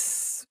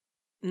it's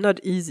not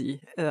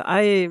easy.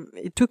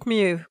 It took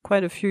me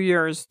quite a few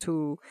years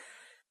to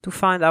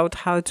find out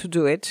how to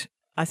do it.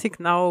 I think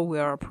now we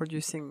are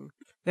producing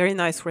very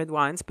nice red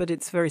wines, but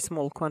it's very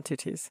small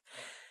quantities.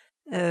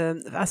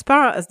 As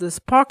far as the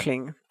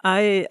sparkling,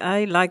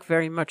 I like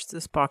very much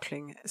the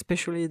sparkling,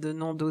 especially the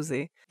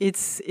non-dosé.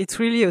 It's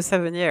really a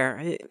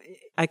Savennière.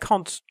 I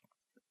can't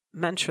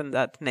mention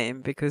that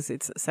name because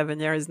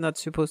Savennière is not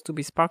supposed to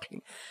be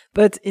sparkling.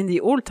 But in the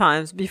old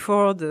times,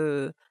 before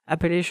the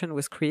appellation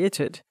was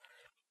created,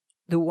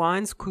 the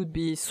wines could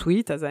be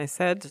sweet, as I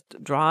said,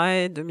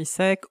 dry,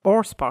 demi-sec,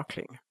 or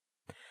sparkling.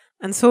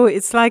 And so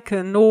it's like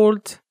an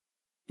old,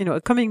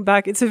 coming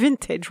back, it's a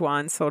vintage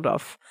wine, sort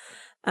of.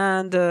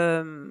 And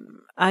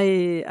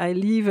I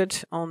leave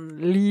it on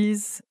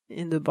lees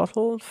in the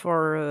bottle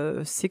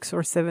for 6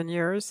 or 7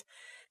 years.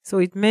 So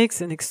it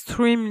makes an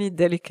extremely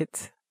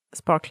delicate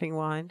sparkling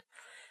wine.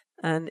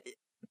 And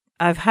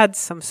I've had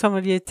some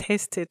sommelier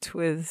taste it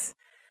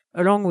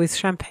along with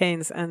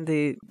champagnes, and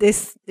they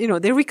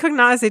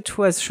recognize it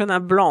was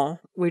Chenin Blanc,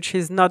 which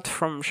is not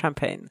from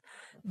Champagne,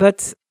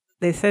 but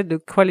they said the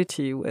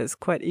quality was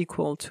quite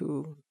equal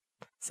to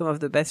some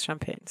of the best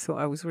champagne. So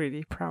I was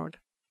really proud.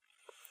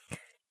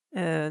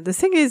 The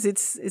thing is,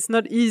 it's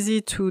not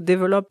easy to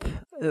develop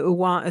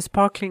a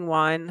sparkling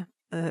wine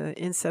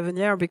in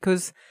Savenière,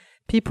 because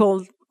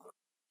people,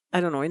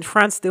 I don't know, in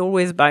France they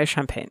always buy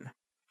champagne.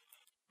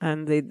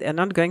 And they're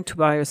not going to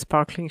buy a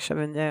sparkling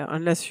Savenière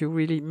unless you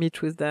really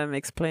meet with them,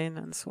 explain,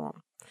 and so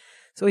on.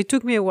 So it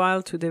took me a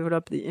while to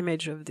develop the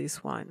image of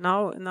this wine.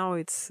 Now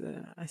it's,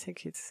 I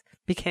think it's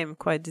became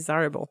quite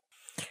desirable.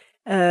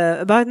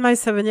 About my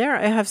Savenière,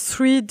 I have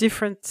 3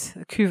 different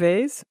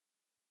cuvées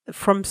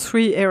from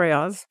 3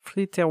 areas,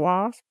 3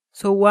 terroirs.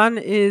 So one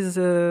is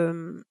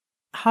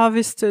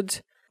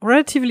harvested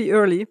relatively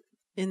early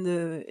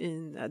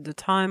at the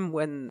time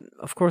when,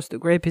 of course, the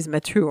grape is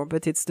mature,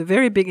 but it's the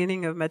very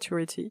beginning of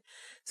maturity.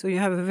 So you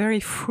have a very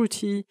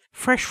fruity,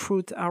 fresh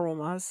fruit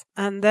aromas.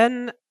 And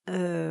then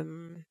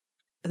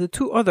the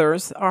 2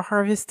 others are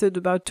harvested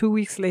about 2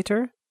 weeks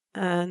later,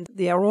 and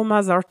the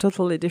aromas are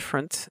totally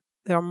different.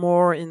 They are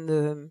more in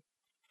the,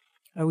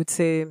 I would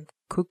say,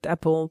 cooked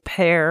apple,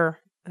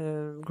 pear,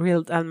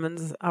 grilled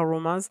almonds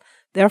aromas.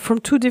 They are from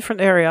 2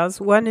 different areas.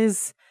 One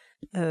is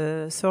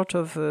sort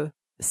of a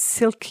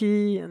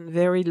silky and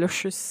very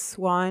luscious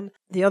wine.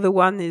 The other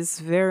one is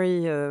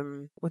very,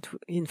 what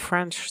in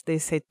French they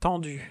say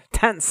tendu,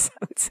 tense,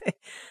 I would say,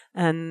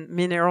 and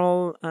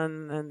mineral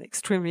and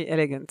extremely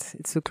elegant.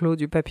 It's a Clos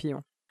du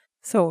Papillon.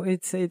 So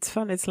it's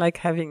fun. It's like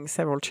having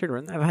several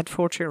children. I've had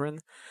 4 children.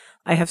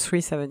 I have 3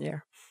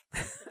 Savenière.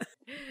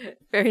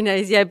 Very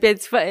nice. Yeah,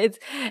 but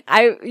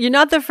you're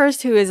not the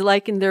first who has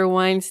likened their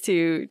wines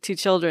to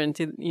children,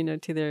 to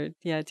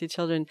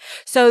children.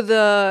 So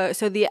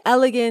the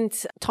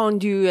elegant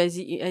tendu, as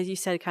you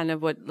said, kind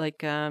of what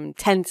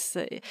tense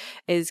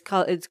is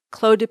called, it's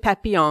Clos de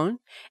Papillon.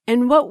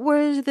 And what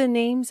were the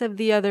names of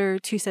the other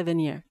 2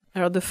 Savenières?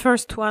 The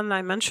first one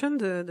I mentioned,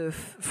 the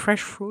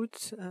fresh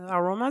fruit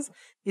aromas,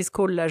 is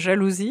called La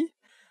Jalousie.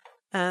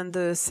 And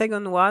the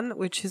second one,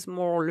 which is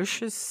more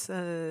luscious,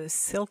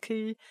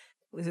 silky,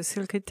 with a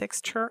silky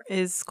texture,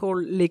 is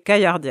called Les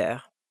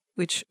Caillardières,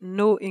 which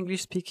no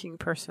English-speaking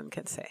person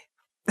can say.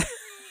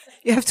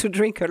 You have to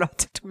drink a lot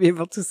to be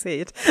able to say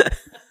it.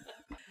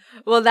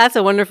 Well, that's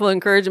a wonderful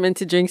encouragement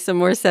to drink some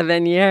more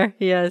Savenière.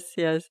 Yes,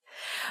 yes.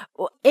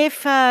 Well,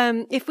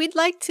 if we'd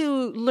like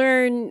to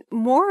learn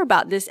more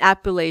about this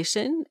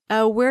appellation,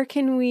 where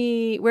can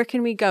we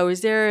go?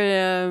 Is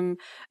there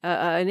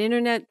an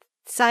internet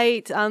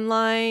site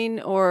online,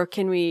 or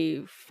can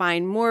we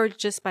find more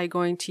just by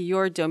going to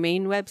your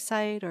domain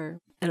website?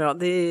 Or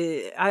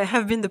I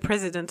have been the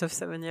president of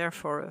Savenière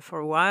for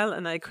a while,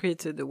 and I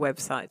created a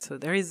website. So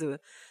there is a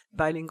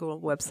bilingual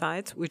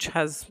website which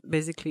has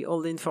basically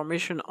all the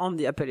information on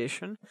the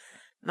appellation.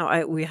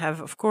 Now we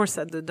have, of course,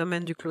 at the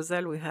Domaine du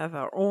Clausel, we have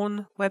our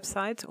own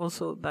website,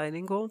 also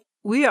bilingual.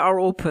 We are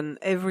open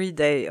every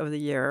day of the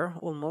year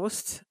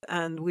almost,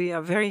 and we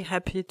are very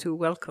happy to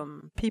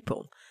welcome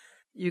people.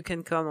 You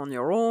can come on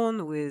your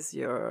own with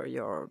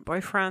your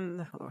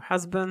boyfriend or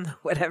husband,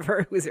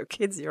 whatever, with your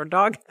kids, your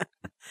dog.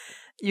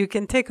 You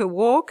can take a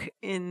walk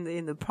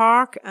in the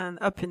park and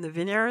up in the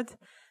vineyard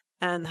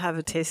and have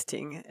a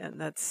tasting. And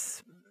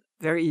that's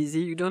very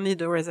easy. You don't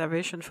need a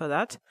reservation for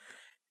that.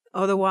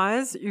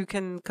 Otherwise, you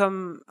can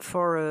come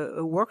for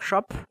a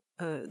workshop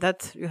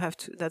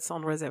that's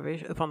on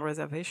reservation, upon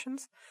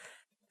reservations.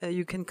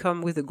 You can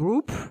come with a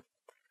group,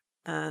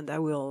 and I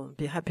will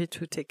be happy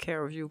to take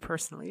care of you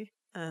personally.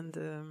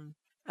 And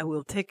I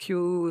will take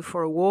you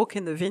for a walk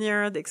in the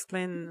vineyard,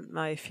 explain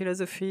my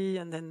philosophy,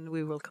 and then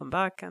we will come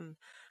back and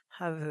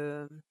have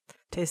a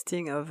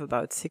tasting of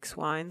about 6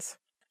 wines.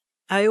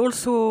 I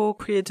also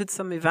created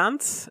some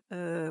events.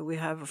 We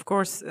have, of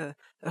course, a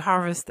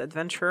harvest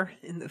adventure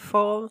in the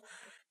fall.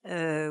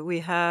 We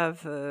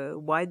have a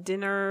white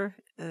dinner.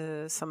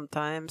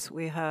 Sometimes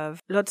we have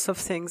lots of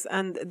things.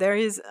 And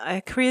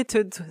I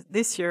created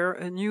this year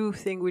a new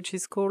thing which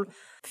is called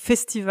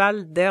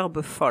Festival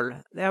d'Herbes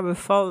Folles. The herbes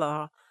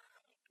folles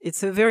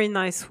it's a very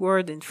nice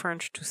word in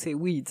French to say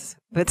weeds,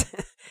 but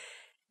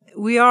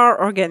we are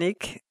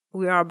organic,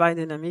 we are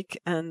biodynamic,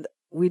 and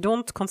we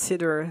don't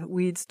consider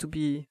weeds to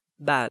be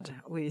bad.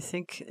 We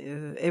think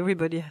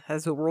everybody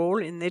has a role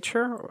in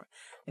nature, or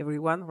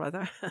everyone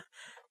rather.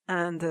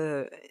 And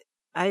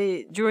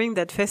during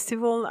that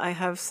festival, I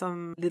have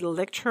some little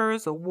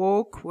lectures or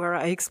walk where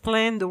I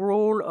explain the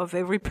role of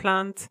every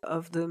plant,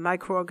 of the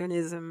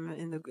microorganism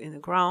in the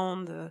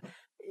ground.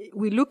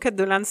 We look at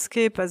the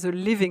landscape as a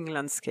living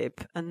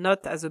landscape and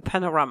not as a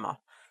panorama.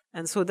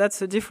 And so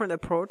that's a different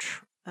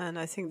approach. And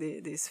I think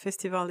this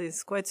festival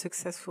is quite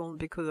successful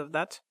because of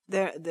that.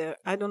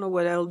 I don't know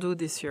what I'll do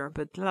this year,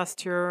 but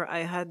last year I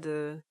had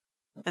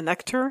an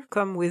actor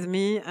come with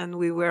me, and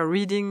we were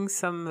reading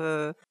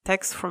some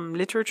texts from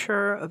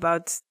literature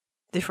about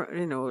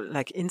different,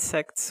 like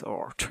insects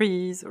or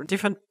trees or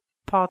different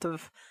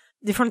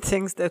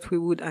things that we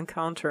would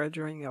encounter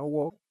during our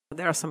walk.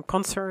 There are some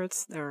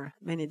concerts, there are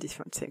many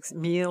different things,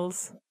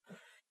 meals.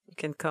 You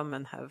can come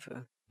and have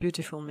a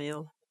beautiful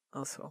meal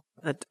also.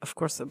 Of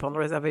course, upon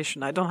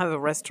reservation. I don't have a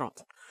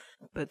restaurant,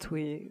 but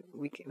we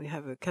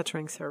have a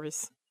catering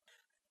service.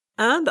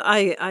 And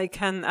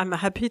I'm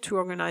happy to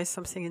organize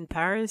something in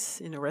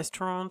Paris, in a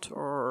restaurant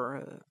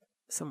or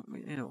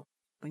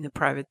in a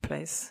private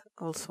place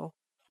also.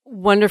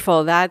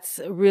 Wonderful.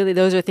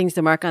 Those are things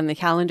to mark on the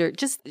calendar.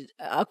 Just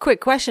a quick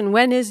question.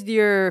 When is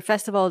your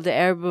Festival de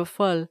Herbes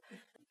Folles?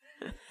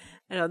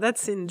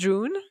 That's in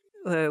June,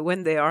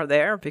 when they are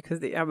there, because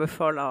the herbes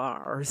folles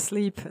are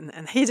asleep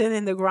and hidden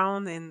in the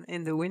ground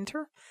in the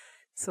winter.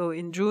 So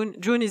in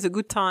June is a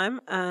good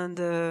time, and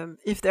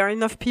if there are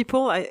enough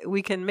people, I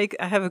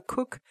have a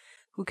cook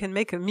who can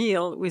make a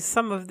meal with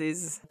some of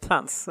these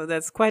plants. So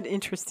that's quite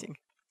interesting.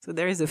 So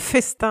there is a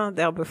festin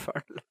d'herbes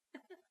folles.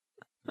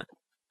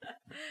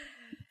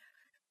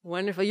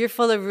 Wonderful. You're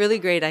full of really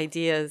great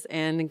ideas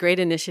and great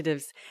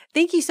initiatives.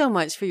 Thank you so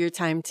much for your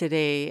time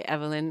today,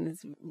 Evelyn.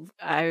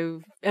 I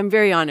am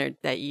very honored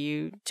that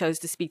you chose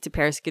to speak to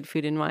Paris Good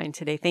Food and Wine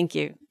today. Thank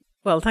you.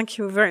 Well, thank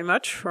you very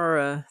much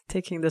for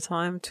taking the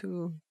time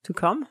to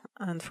come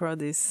and for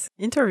this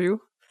interview.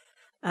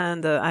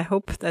 And I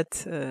hope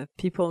that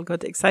people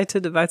got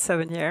excited about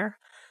Savenière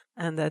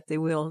and that they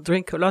will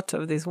drink a lot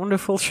of this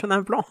wonderful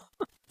Chenin Blanc.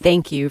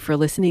 Thank you for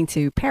listening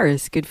to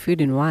Paris Good Food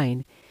and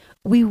Wine.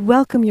 We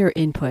welcome your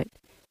input.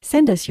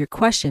 Send us your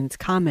questions,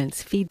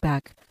 comments,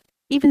 feedback,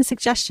 even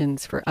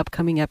suggestions for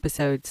upcoming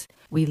episodes.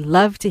 We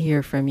love to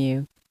hear from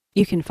you.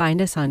 You can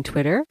find us on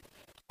Twitter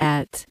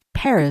at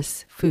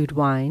Paris Food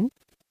Wine,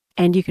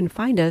 and you can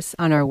find us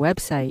on our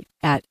website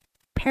at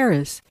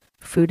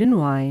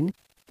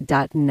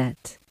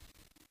parisfoodandwine.net.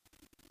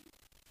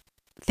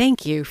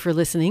 Thank you for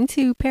listening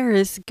to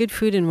Paris Good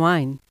Food and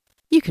Wine.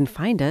 You can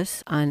find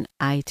us on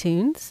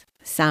iTunes,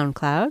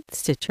 SoundCloud,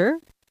 Stitcher,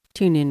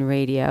 TuneIn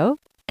Radio,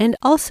 and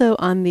also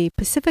on the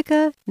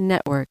Pacifica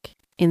Network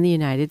in the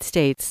United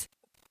States.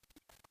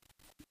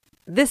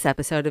 This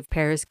episode of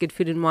Paris Good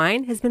Food and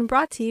Wine has been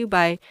brought to you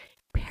by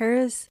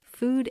Paris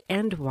Food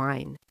and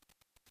Wine.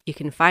 You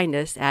can find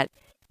us at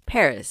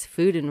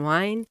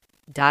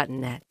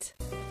parisfoodandwine.net.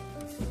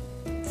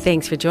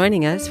 Thanks for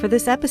joining us for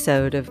this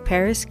episode of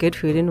Paris Good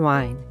Food and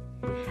Wine.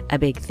 A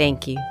big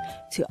thank you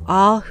to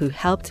all who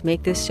helped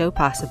make this show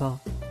possible.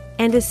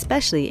 And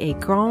especially a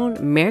grand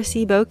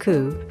merci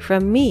beaucoup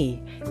from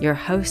me, your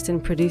host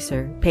and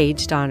producer,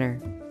 Paige Donner.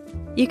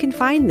 You can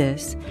find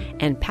this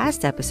and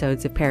past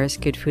episodes of Paris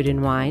Good Food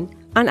and Wine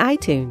on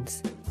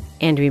iTunes.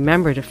 And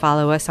remember to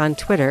follow us on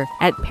Twitter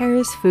at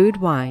Paris Food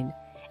Wine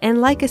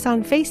and like us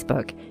on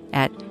Facebook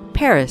at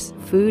Paris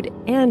Food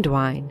and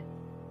Wine.